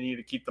think that they need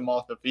to keep them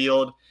off the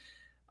field.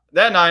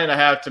 That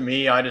 9.5, to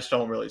me, I just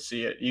don't really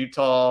see it.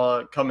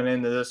 Utah coming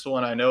into this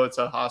one, I know it's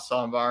a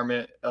hostile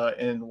environment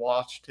in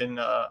Washington.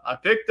 I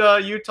picked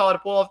Utah to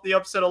pull off the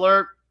upset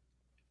alert.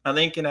 I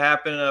think it can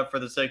happen. For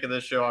the sake of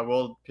this show, I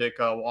will pick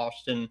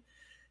Washington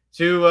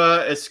to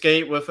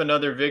escape with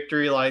another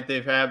victory like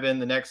they've had in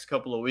the next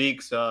couple of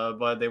weeks,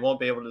 but they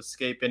won't be able to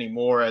escape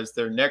anymore as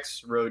their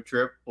next road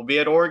trip will be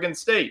at Oregon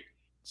State.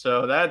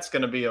 So that's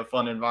going to be a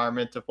fun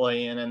environment to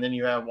play in. And then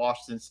you have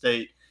Washington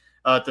State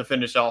to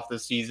finish off the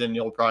season.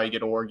 You'll probably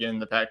get Oregon in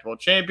the Pac-12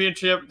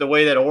 championship. The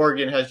way that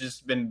Oregon has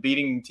just been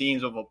beating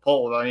teams with a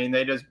pole. I mean,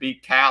 they just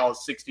beat Cal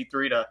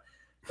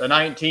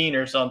 63-19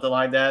 or something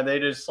like that. They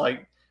just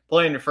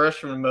playing the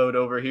freshman mode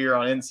over here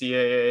on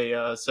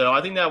NCAA. So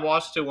I think that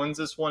Washington wins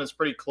this one. It's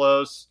pretty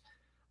close.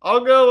 I'll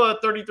go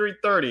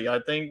 33-30. I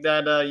think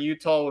that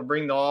Utah would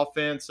bring the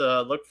offense.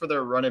 Look for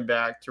their running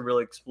back to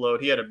really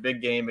explode. He had a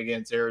big game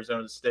against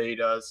Arizona State.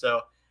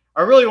 So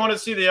I really want to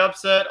see the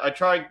upset. I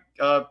tried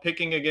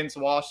picking against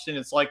Washington.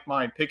 It's like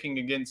my picking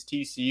against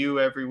TCU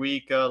every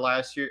week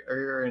last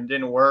year and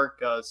didn't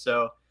work.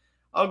 So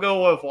I'll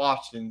go with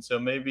Washington. So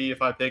maybe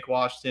if I pick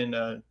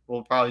Washington,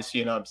 we'll probably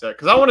see an upset.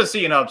 Because I want to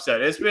see an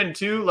upset. It's been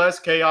too less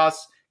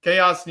chaos.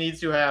 Chaos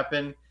needs to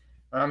happen.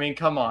 I mean,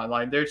 come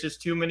on. There's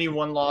just too many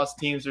one-loss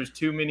teams. There's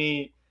too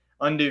many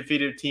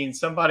undefeated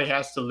teams. Somebody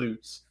has to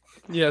lose.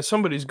 Yeah,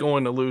 somebody's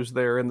going to lose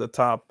there in the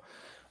top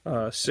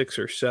 6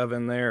 or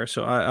 7 there.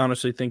 So I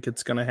honestly think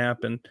it's going to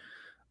happen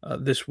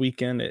this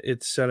weekend.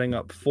 It's setting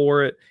up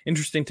for it.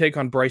 Interesting take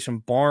on Bryson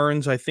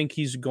Barnes. I think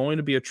he's going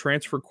to be a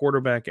transfer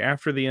quarterback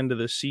after the end of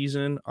the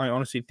season. I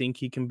honestly think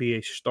he can be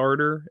a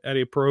starter at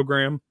a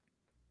program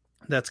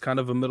that's kind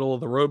of a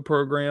middle-of-the-road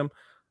program.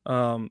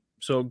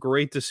 So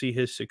great to see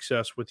his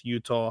success with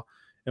Utah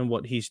and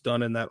what he's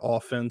done in that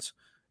offense.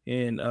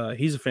 And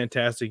he's a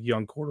fantastic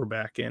young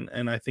quarterback,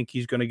 and I think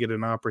he's going to get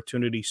an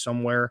opportunity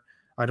somewhere.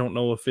 I don't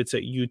know if it's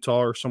at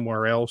Utah or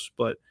somewhere else,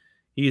 but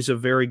he's a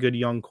very good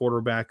young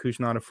quarterback who's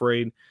not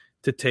afraid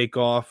to take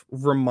off.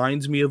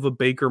 Reminds me of a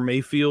Baker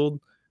Mayfield,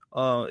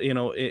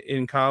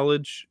 in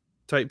college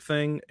type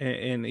thing.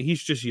 And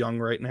he's just young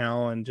right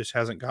now and just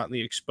hasn't gotten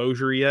the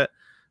exposure yet.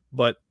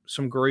 But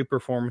some great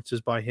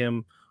performances by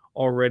him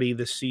already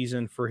this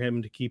season. For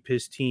him to keep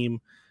his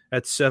team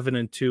at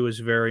 7-2 is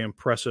very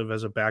impressive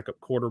as a backup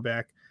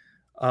quarterback.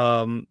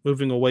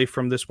 Moving away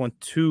from this one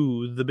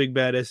to the Big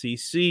Bad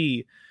SEC,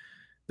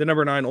 the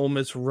number 9 Ole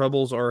Miss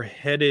Rebels are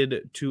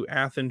headed to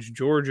Athens,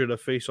 Georgia to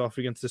face off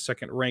against the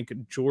second-ranked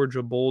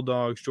Georgia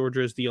Bulldogs.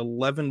 Georgia is the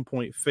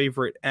 11-point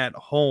favorite at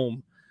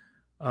home.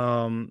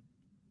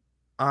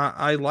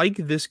 I like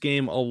this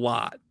game a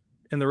lot.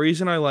 And the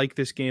reason I like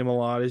this game a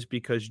lot is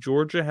because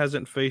Georgia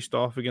hasn't faced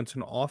off against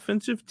an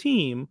offensive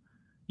team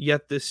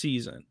yet this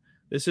season.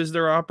 This is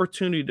their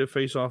opportunity to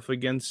face off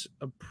against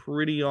a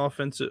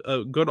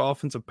good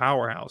offensive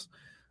powerhouse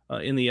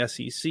in the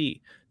SEC.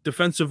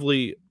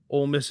 Defensively,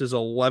 Ole Miss is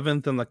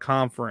 11th in the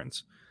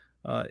conference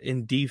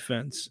in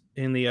defense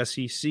in the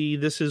SEC.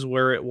 This is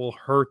where it will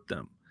hurt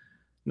them.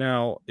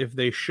 Now, if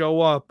they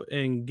show up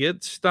and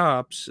get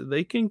stops,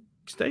 they can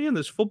stay in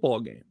this football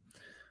game.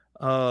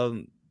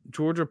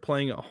 Georgia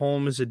playing at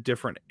home is a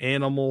different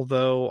animal,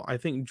 though. I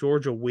think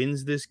Georgia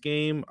wins this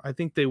game. I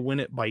think they win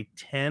it by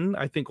 10.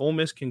 I think Ole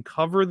Miss can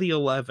cover the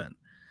 11.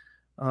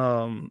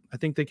 I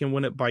think they can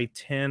win it by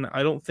 10.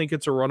 I don't think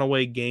it's a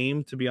runaway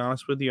game, to be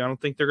honest with you. I don't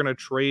think they're going to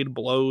trade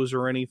blows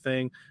or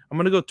anything. I'm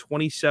going to go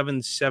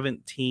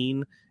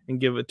 27-17 and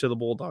give it to the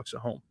Bulldogs at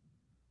home.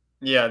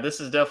 Yeah, this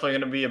is definitely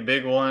going to be a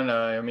big one.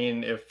 I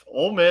mean, if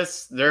Ole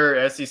Miss,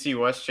 their SEC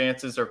West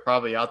chances are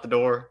probably out the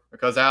door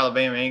because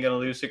Alabama ain't going to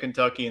lose to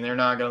Kentucky and they're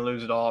not going to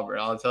lose to Auburn.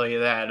 I'll tell you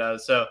that.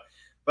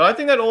 But I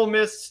think that Ole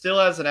Miss still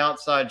has an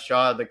outside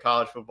shot at the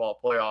college football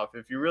playoff.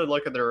 If you really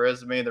look at their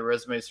resume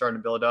is starting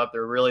to build up.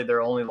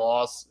 Their only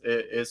loss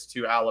is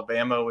to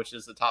Alabama, which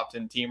is the top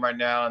 10 team right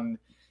now. And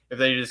if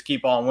they just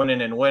keep on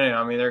winning and winning,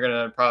 I mean, they're going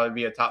to probably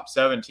be a top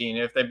 17.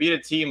 If they beat a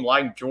team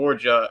like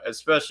Georgia,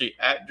 especially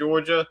at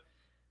Georgia,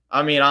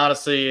 I mean,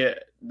 honestly,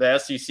 the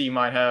SEC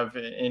might have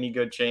any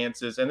good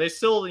chances. And they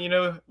still,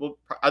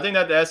 I think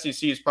that the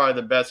SEC is probably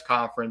the best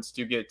conference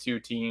to get two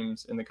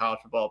teams in the college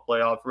football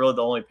playoff. Really,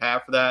 the only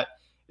path for that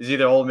is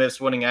either Ole Miss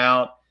winning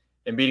out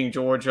and beating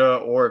Georgia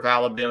or if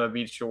Alabama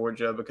beats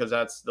Georgia, because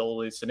that's the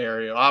only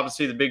scenario.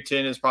 Obviously, the Big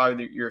Ten is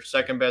probably your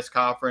second best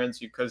conference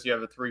because you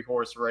have a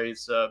 3-horse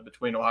race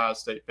between Ohio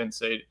State, Penn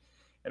State,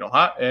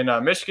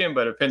 and Michigan.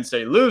 But if Penn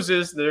State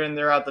loses,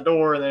 they're out the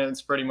door, and then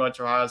it's pretty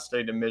much Ohio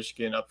State and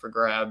Michigan up for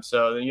grabs.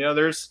 So,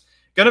 there's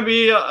going to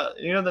be,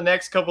 the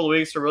next couple of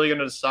weeks are really going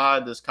to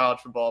decide this college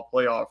football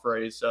playoff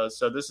race.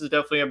 So this is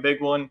definitely a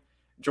big one.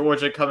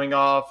 Georgia coming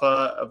off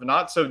of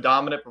not so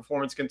dominant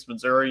performance against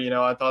Missouri.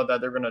 I thought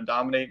that they're going to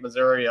dominate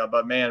Missouri,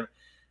 but man,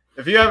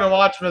 if you haven't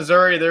watched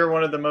Missouri, they're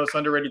one of the most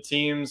underrated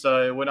teams.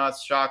 It would not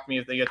shock me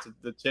if they get to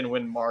the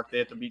 10-win mark. They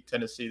have to beat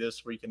Tennessee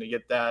this weekend to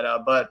get that.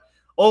 But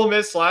Ole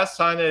Miss, last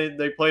time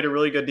they played a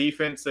really good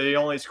defense, they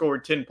only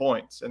scored 10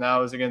 points, and that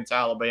was against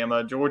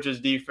Alabama. Georgia's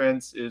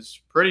defense is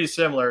pretty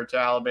similar to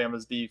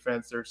Alabama's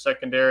defense. Their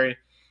secondary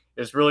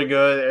is really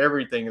good.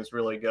 Everything is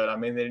really good. I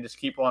mean, they just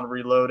keep on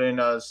reloading.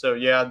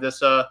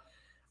 This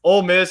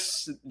Ole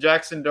Miss,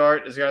 Jackson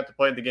Dart is going to have to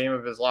play the game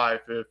of his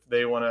life if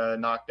they want to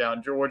knock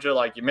down Georgia.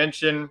 Like you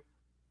mentioned,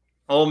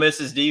 Ole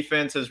Miss's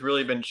defense has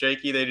really been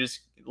shaky. They just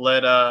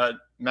led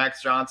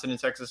Max Johnson and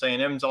Texas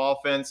A&M's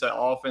offense, an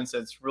offense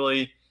that's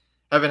really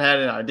haven't had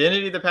an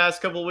identity the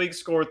past couple of weeks,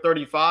 scored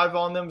 35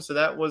 on them. So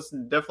that was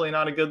definitely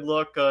not a good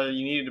look. You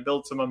needed to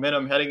build some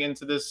momentum heading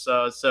into this.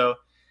 So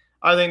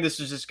I think this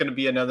is just going to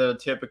be another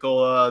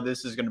typical,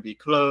 this is going to be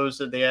close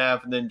that they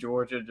have. And then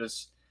Georgia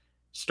just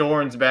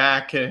storms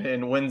back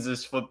and wins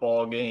this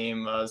football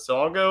game. So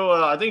I'll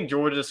go, I think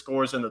Georgia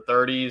scores in the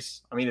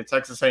 30s. I mean, if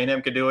Texas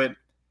A&M could do it,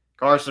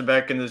 Carson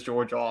Beck and this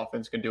Georgia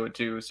offense can do it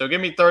too. So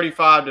give me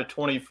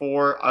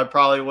 35-24. I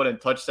probably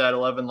wouldn't touch that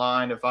 11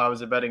 line if I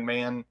was a betting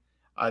man.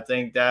 I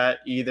think that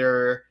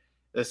either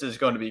this is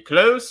going to be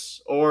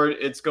close or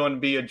it's going to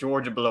be a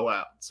Georgia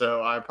blowout.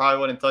 So I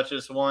probably wouldn't touch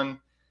this one.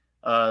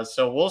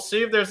 So we'll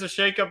see if there's a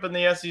shakeup in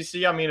the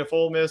SEC. I mean, if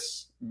Ole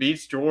Miss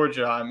beats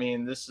Georgia, I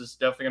mean, this is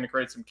definitely going to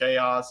create some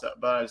chaos,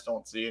 but I just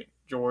don't see it.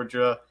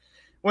 Georgia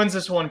wins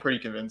this one pretty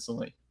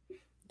convincingly.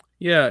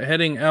 Yeah,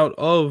 heading out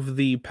of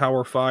the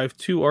Power 5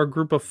 to our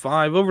group of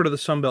 5 over to the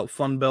Sun Belt,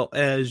 Fun Belt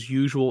as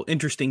usual.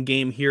 Interesting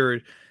game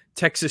here.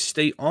 Texas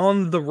State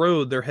on the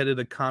road. They're headed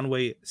to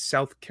Conway,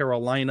 South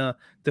Carolina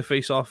to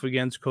face off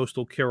against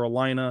Coastal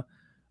Carolina.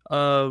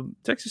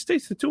 Texas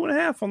State's the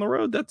 2.5 on the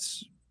road.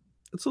 That's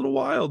a little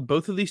wild.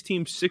 Both of these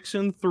teams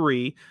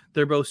 6-3.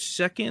 They're both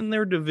second in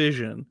their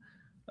division.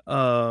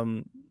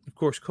 Of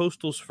course,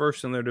 Coastal's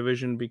first in their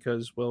division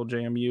because, well,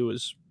 JMU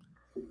is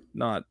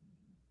not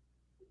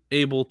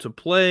able to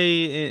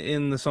play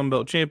in the Sun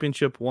Belt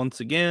Championship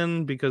once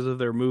again because of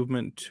their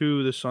movement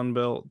to the Sun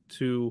Belt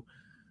to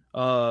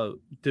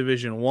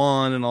Division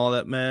 1 and all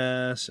that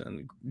mess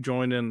and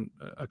joined in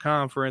a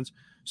conference.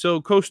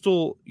 So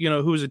Coastal,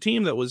 who was a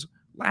team that was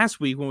last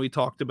week when we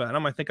talked about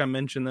them, I think I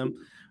mentioned them.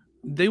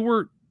 They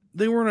weren't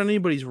on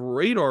anybody's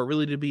radar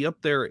really to be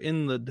up there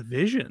in the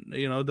division,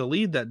 to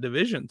lead that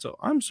division. So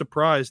I'm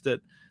surprised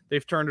that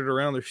they've turned it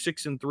around. They're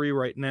 6-3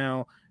 right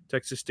now.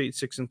 Texas State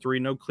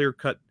 6-3. No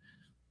clear-cut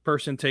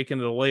person taking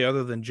it away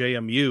other than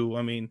JMU.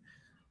 I mean,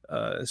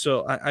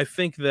 so I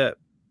think that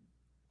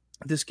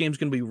this game's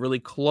going to be really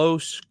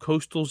close.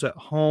 Coastal's at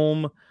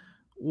home.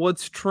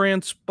 What's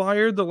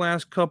transpired the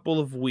last couple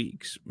of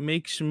weeks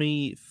makes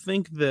me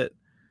think that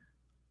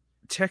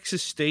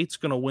Texas State's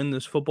going to win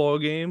this football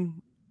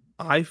game.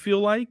 I feel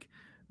like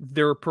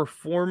their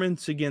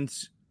performance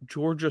against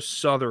Georgia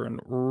Southern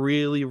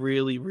really,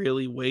 really,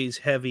 really weighs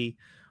heavy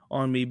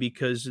on me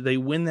because they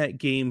win that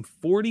game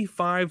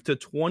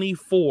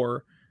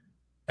 45-24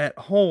 at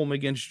home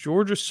against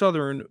Georgia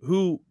Southern,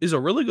 who is a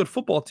really good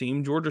football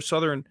team. Georgia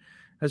Southern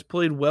has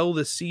played well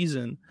this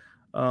season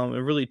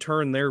and really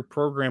turned their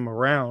program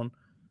around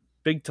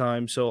big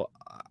time. So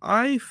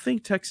I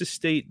think Texas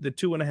State, the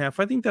 2.5,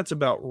 I think that's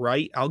about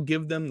right. I'll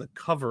give them the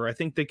cover. I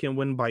think they can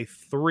win by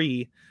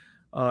 3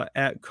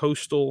 at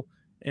Coastal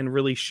and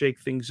really shake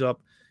things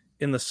up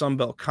in the Sun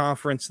Belt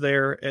Conference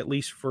there, at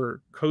least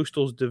for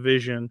Coastal's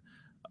division.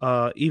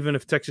 Even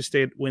if Texas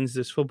State wins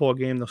this football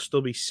game, they'll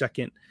still be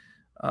second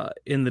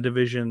in the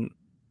division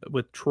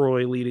with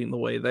Troy leading the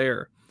way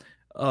there.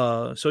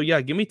 So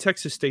yeah, give me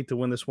Texas State to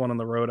win this one on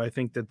the road. I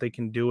think that they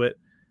can do it.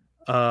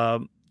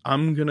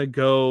 I'm going to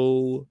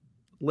go,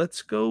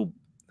 let's go.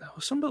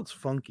 Sunbelt's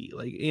funky.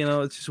 Like,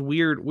 it's just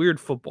weird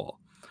football.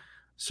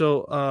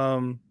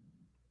 So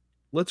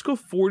let's go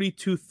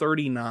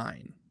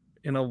 42-39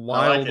 in a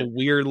wild,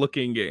 weird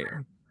looking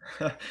game.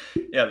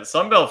 Yeah, the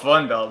Sun Belt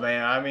Fun Belt,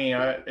 man. I mean,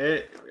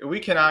 we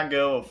cannot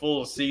go a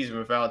full season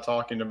without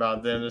talking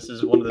about them. This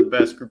is one of the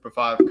best Group of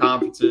 5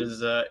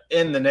 conferences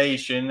in the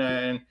nation,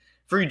 and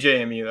free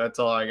JMU. That's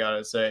all I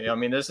gotta say. I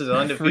mean, this is an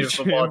undefeated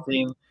football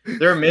team.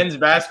 Their men's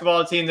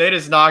basketball team, they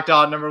just knocked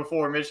out number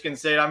 4 Michigan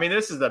State. I mean,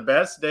 this is the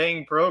best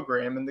dang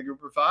program in the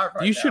Group of 5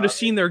 right now. You should have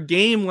seen their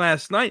game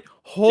last night.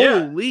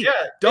 Holy,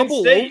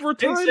 double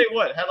overtime. Penn State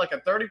had like a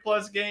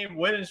 30-plus game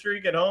winning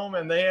streak at home,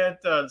 and they had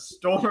to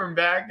storm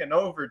back in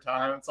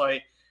overtime. It's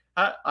like,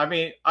 I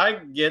mean, I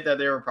get that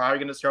they were probably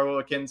going to struggle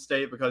with Kent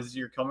State because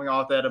you're coming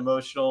off that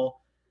emotional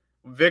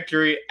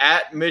victory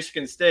at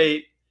Michigan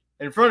State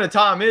in front of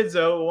Tom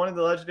Izzo, one of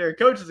the legendary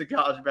coaches of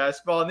college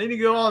basketball, and then you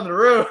go on the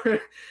road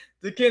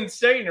to Kent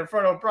State in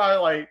front of probably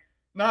like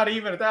not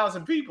even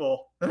 1,000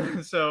 people.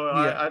 So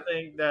I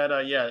think that,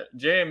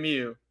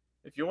 JMU,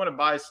 if you want to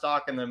buy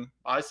stock in them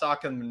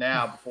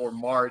now before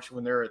March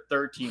when they're a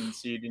 13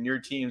 seed and your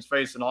team's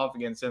facing off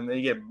against them.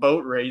 They get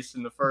boat raced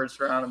in the first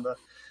round of the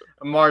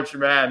March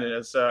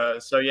Madness.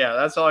 So yeah,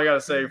 that's all I got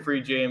to say.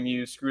 Free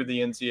JMU, screw the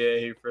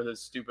NCAA for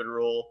this stupid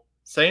rule.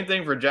 Same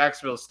thing for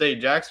Jacksonville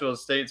State. Jacksonville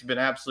State's been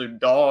absolute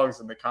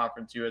dogs in the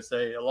Conference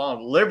USA, along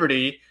with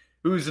Liberty,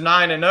 who's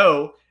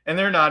 9-0, and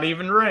they're not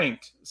even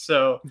ranked.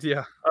 So,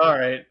 yeah. All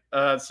right.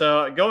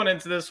 So going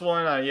into this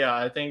one,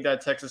 I think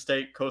that Texas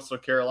State, Coastal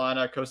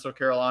Carolina,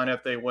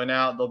 if they win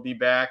out, they'll be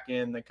back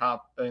in the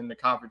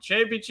conference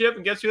championship.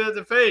 And guess who had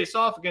to face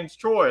off against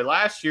Troy?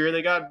 Last year,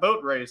 they got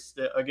boat raced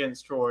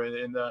against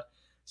Troy in the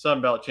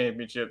Sun Belt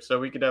Championship. So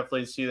we could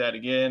definitely see that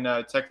again.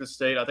 Texas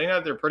State, I think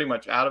that they're pretty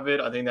much out of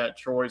it. I think that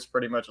Troy's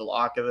pretty much a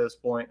lock at this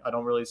point. I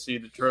don't really see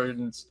the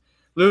Trojans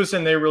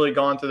losing. They've really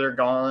gone to their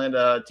gauntlet.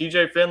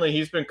 TJ Finley,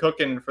 he's been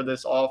cooking for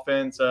this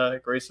offense.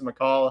 Grayson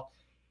McCall,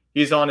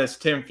 he's on his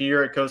 10th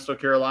year at Coastal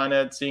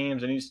Carolina, it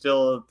seems, and he's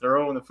still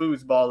throwing the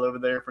foosball over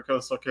there for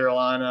Coastal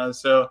Carolina.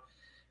 So,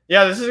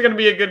 yeah, this is going to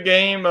be a good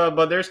game,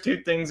 but there's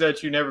 2 things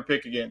that you never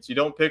pick against. You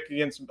don't pick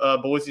against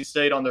Boise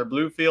State on their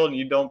blue field, and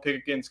you don't pick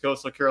against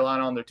Coastal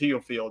Carolina on their teal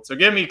field. So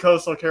give me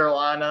Coastal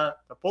Carolina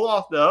to pull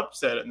off the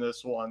upset in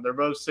this one. They're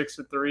both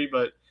 6-3,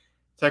 but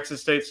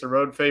Texas State's the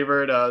road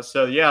favorite.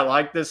 So, yeah,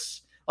 like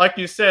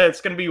you said,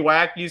 it's going to be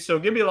wacky. So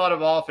give me a lot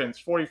of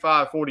offense,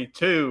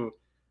 45-42.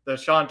 The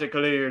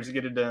Chanticleers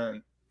get it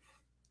done.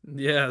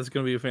 Yeah, it's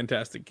going to be a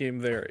fantastic game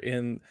there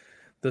in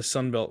the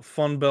Sun Belt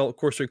Fun Belt. Of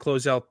course, we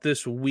close out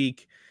this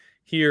week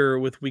here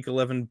with Week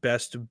 11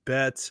 best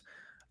bets.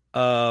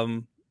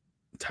 Tyler,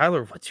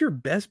 what's your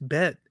best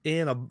bet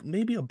and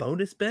maybe a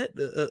bonus bet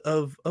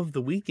of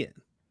the weekend?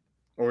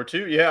 Or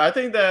 2. Yeah, I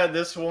think that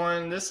this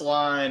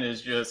line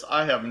is just,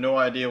 I have no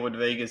idea what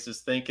Vegas is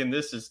thinking.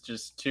 This is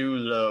just too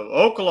low.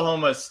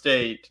 Oklahoma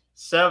State,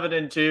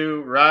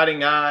 7-2,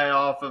 riding high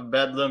off of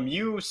Bedlam.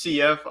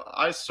 UCF,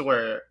 I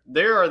swear,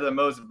 they are the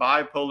most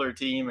bipolar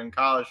team in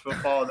college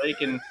football. They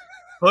can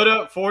put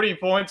up 40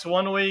 points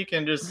one week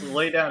and just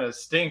lay down a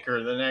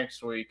stinker the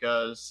next week.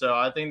 So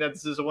I think that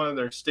this is one of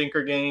their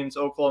stinker games.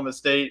 Oklahoma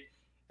State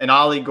and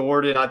Ollie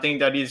Gordon, I think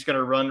that he's going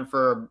to run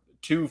for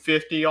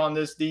 250 on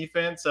this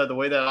defense. The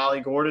way that Ollie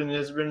Gordon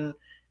has been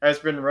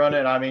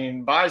running, I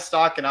mean, buy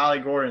stock in Ollie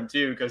Gordon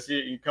too, because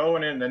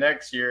going into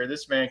next year,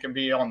 this man can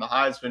be on the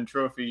Heisman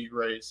Trophy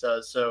race.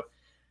 So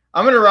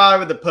I'm going to ride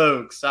with the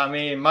Pokes. I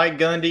mean, Mike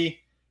Gundy,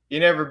 you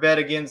never bet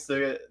against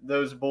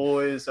those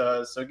boys.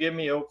 So give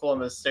me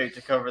Oklahoma State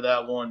to cover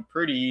that one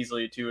pretty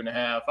easily, 2.5.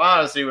 I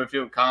honestly would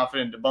feel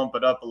confident to bump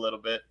it up a little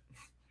bit.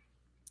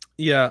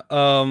 Yeah.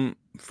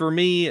 For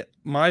me,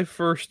 my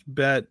first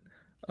bet,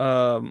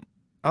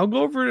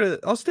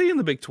 I'll stay in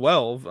the Big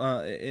 12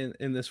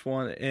 in this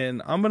one,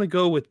 and I'm going to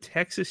go with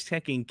Texas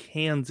Tech and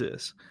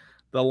Kansas.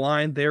 The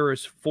line there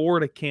is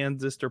 4 to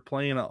Kansas. They're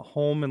playing at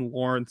home in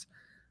Lawrence.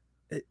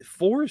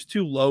 4 is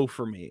too low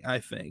for me, I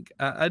think.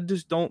 I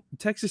just don't –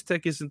 Texas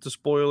Tech isn't the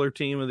spoiler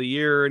team of the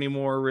year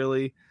anymore,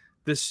 really,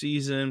 this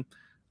season.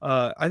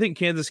 I think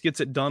Kansas gets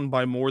it done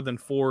by more than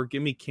 4.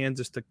 Give me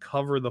Kansas to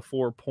cover the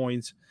 4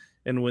 points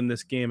and win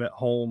this game at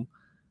home.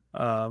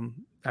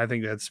 I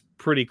think that's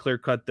pretty clear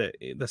cut that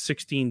the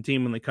 16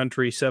 team in the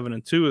country,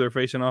 7-2, they're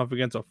facing off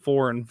against a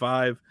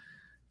 4-5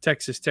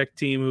 Texas Tech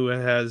team who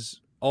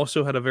has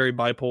also had a very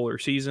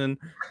bipolar season.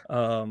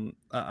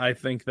 I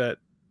think that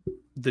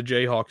the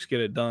Jayhawks get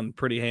it done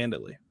pretty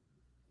handily.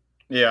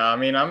 Yeah, I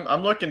mean,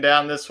 I'm looking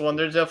down this one.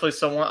 There's definitely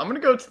someone. I'm going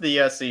to go to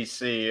the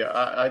SEC.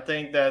 I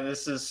think that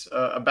this is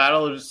a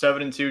battle of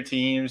 7-2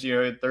 teams.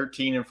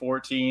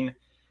 13-14.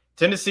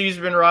 Tennessee's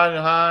been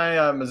riding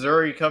high.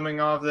 Missouri coming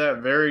off that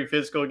very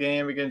physical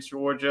game against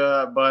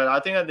Georgia, but I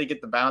think that they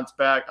get the bounce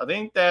back. I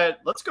think that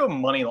let's go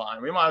money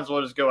line. We might as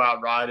well just go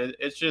outright.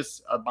 It's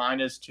just a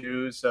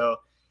 -2. So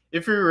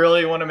if you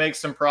really want to make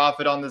some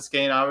profit on this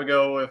game, I would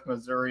go with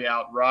Missouri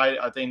outright.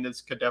 I think this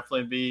could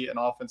definitely be an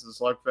offensive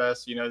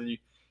slugfest.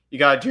 You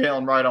got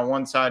Jalen Wright on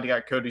one side, you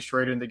got Cody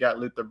Schrader, and they got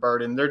Luther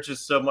Burden. There's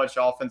just so much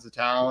offensive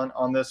talent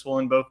on this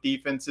one. Both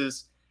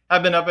defenses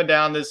have been up and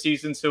down this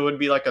season, so it would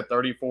be like a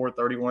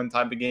 34-31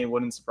 type of game.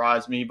 Wouldn't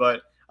surprise me.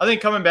 But I think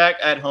coming back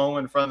at home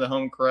in front of the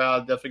home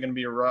crowd, definitely going to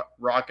be a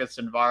raucous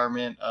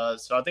environment.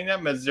 So I think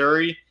that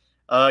Missouri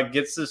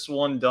gets this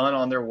one done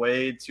on their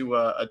way to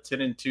a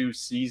 10-2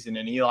 season,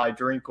 and Eli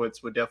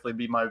Drinkwitz would definitely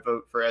be my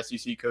vote for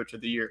SEC Coach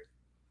of the Year.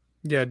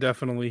 Yeah,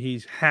 definitely.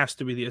 He has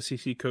to be the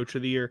SEC Coach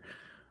of the Year.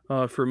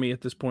 For me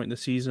at this point in the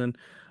season.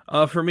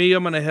 For me,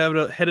 I'm going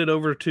to head it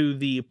over to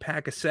the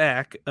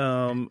Pack-a-Sack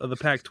of the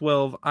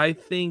Pac-12. I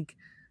think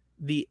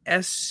the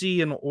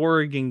SC and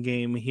Oregon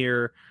game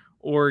here,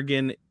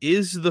 Oregon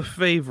is the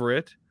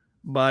favorite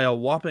by a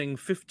whopping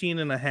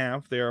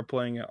 15.5. They are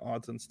playing at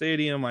Autzen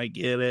Stadium. I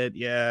get it.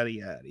 Yada,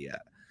 yada,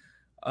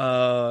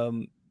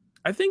 yada.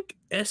 I think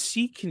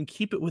SC can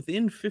keep it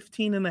within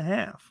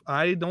 15.5.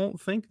 I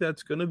don't think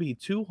that's going to be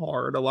too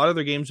hard. A lot of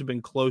their games have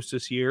been close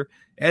this year.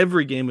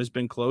 Every game has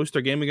been close.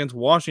 Their game against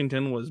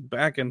Washington was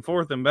back and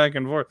forth and back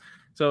and forth.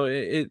 So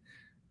it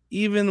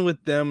even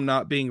with them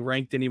not being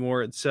ranked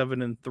anymore at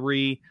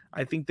 7-3,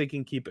 I think they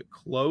can keep it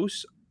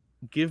close.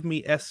 Give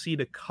me SC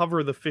to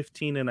cover the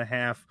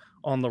 15.5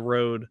 on the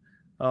road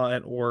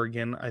at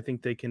Oregon. I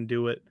think they can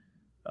do it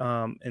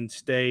and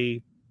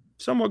stay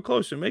somewhat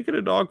close and make it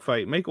a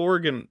dogfight. Make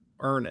Oregon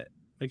earn it.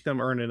 Make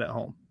them earn it at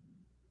home.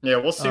 Yeah,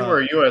 we'll see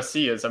where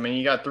USC is. I mean,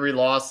 you got 3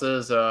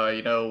 losses.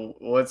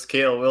 What's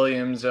Caleb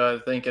Williams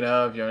thinking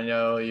of?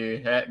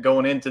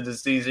 Going into the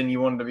season, you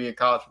wanted to be a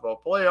college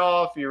football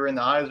playoff. You were in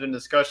the Heisman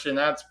discussion.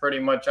 That's pretty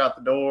much out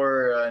the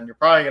door, and you're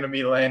probably going to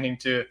be landing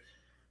to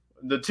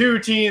the 2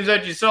 teams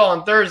that you saw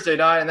on Thursday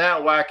night in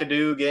that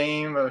wackadoo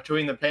game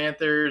between the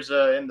Panthers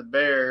and the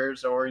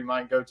Bears, or you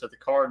might go to the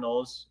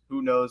Cardinals.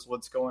 Who knows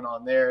what's going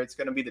on there? It's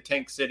going to be the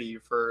Tank City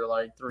for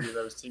like 3 of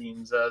those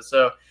teams.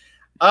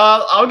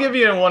 I'll give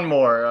you one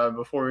more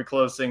before we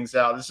close things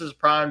out. This is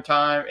prime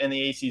time in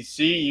the ACC.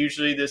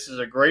 Usually this is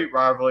a great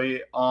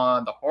rivalry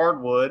on the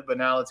hardwood, but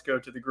now let's go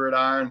to the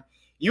gridiron.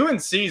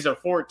 UNC's a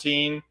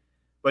 14.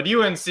 But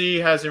UNC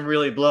hasn't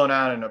really blown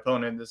out an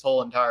opponent this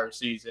whole entire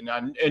season.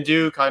 And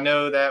Duke, I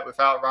know that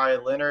without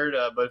Ryan Leonard,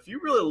 but if you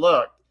really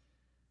look,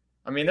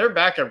 I mean, their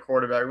backup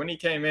quarterback, when he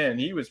came in,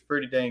 he was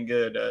pretty dang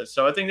good.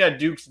 So I think that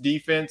Duke's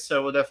defense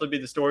will definitely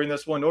be the story in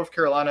this one. North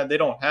Carolina, they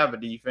don't have a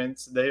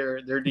defense.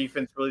 Their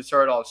defense really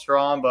started off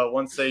strong, but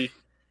once they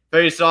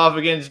faced off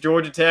against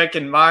Georgia Tech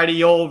and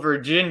mighty old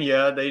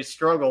Virginia, they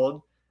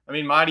struggled. I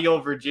mean, mighty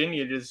old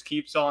Virginia just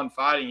keeps on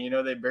fighting.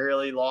 They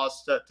barely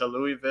lost to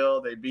Louisville.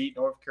 They beat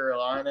North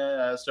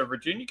Carolina. So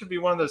Virginia could be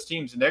one of those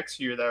teams next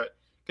year that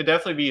could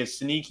definitely be a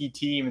sneaky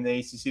team in the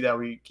ACC that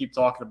we keep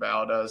talking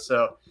about.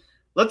 So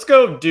let's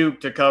go Duke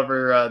to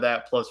cover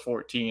that plus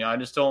 14. I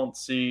just don't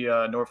see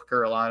North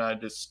Carolina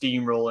just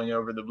steamrolling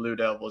over the Blue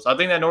Devils. I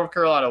think that North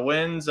Carolina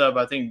wins, but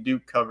I think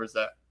Duke covers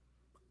that.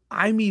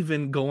 I'm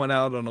even going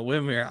out on a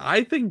limb here.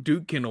 I think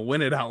Duke can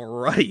win it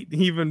outright,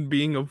 even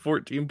being a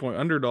 14-point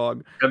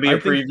underdog. Could be a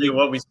preview of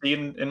what we see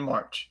in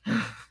March.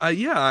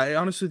 Yeah, I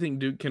honestly think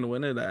Duke can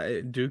win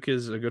it. Duke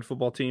is a good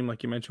football team,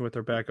 like you mentioned, with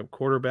their backup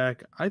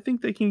quarterback. I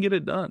think they can get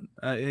it done.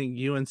 I think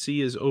UNC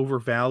is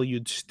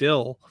overvalued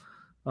still,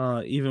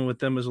 even with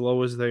them as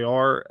low as they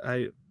are.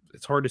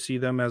 It's hard to see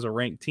them as a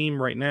ranked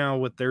team right now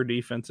with their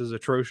defense as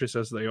atrocious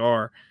as they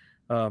are.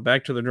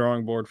 Back to the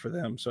drawing board for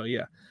them. So,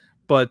 yeah.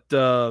 But,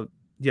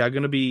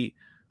 going to be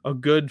a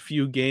good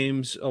few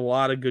games, a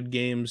lot of good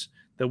games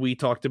that we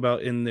talked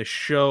about in this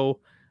show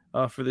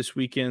for this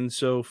weekend.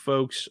 So,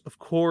 folks, of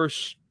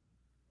course,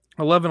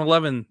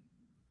 11/11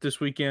 this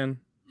weekend.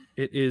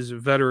 It is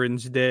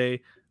Veterans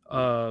Day.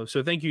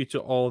 So thank you to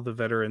all of the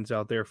veterans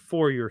out there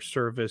for your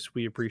service.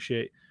 We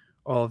appreciate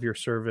all of your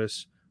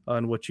service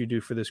and what you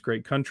do for this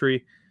great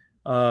country.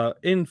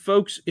 And,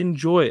 folks,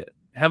 enjoy it.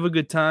 Have a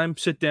good time.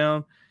 Sit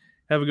down.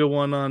 Have a good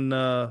one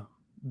on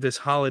this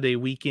holiday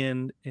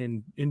weekend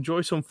and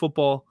enjoy some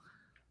football,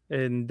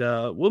 and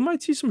we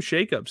might see some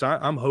shakeups.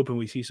 I'm hoping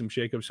we see some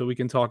shakeups so we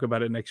can talk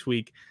about it next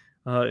week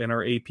in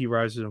our AP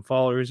Risers and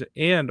Followers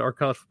and our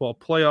college football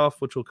playoff,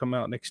 which will come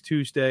out next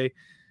Tuesday.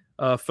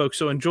 Folks,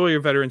 so enjoy your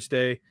Veterans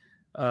Day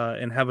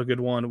and have a good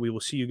one. We will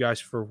see you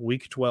guys for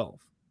week 12.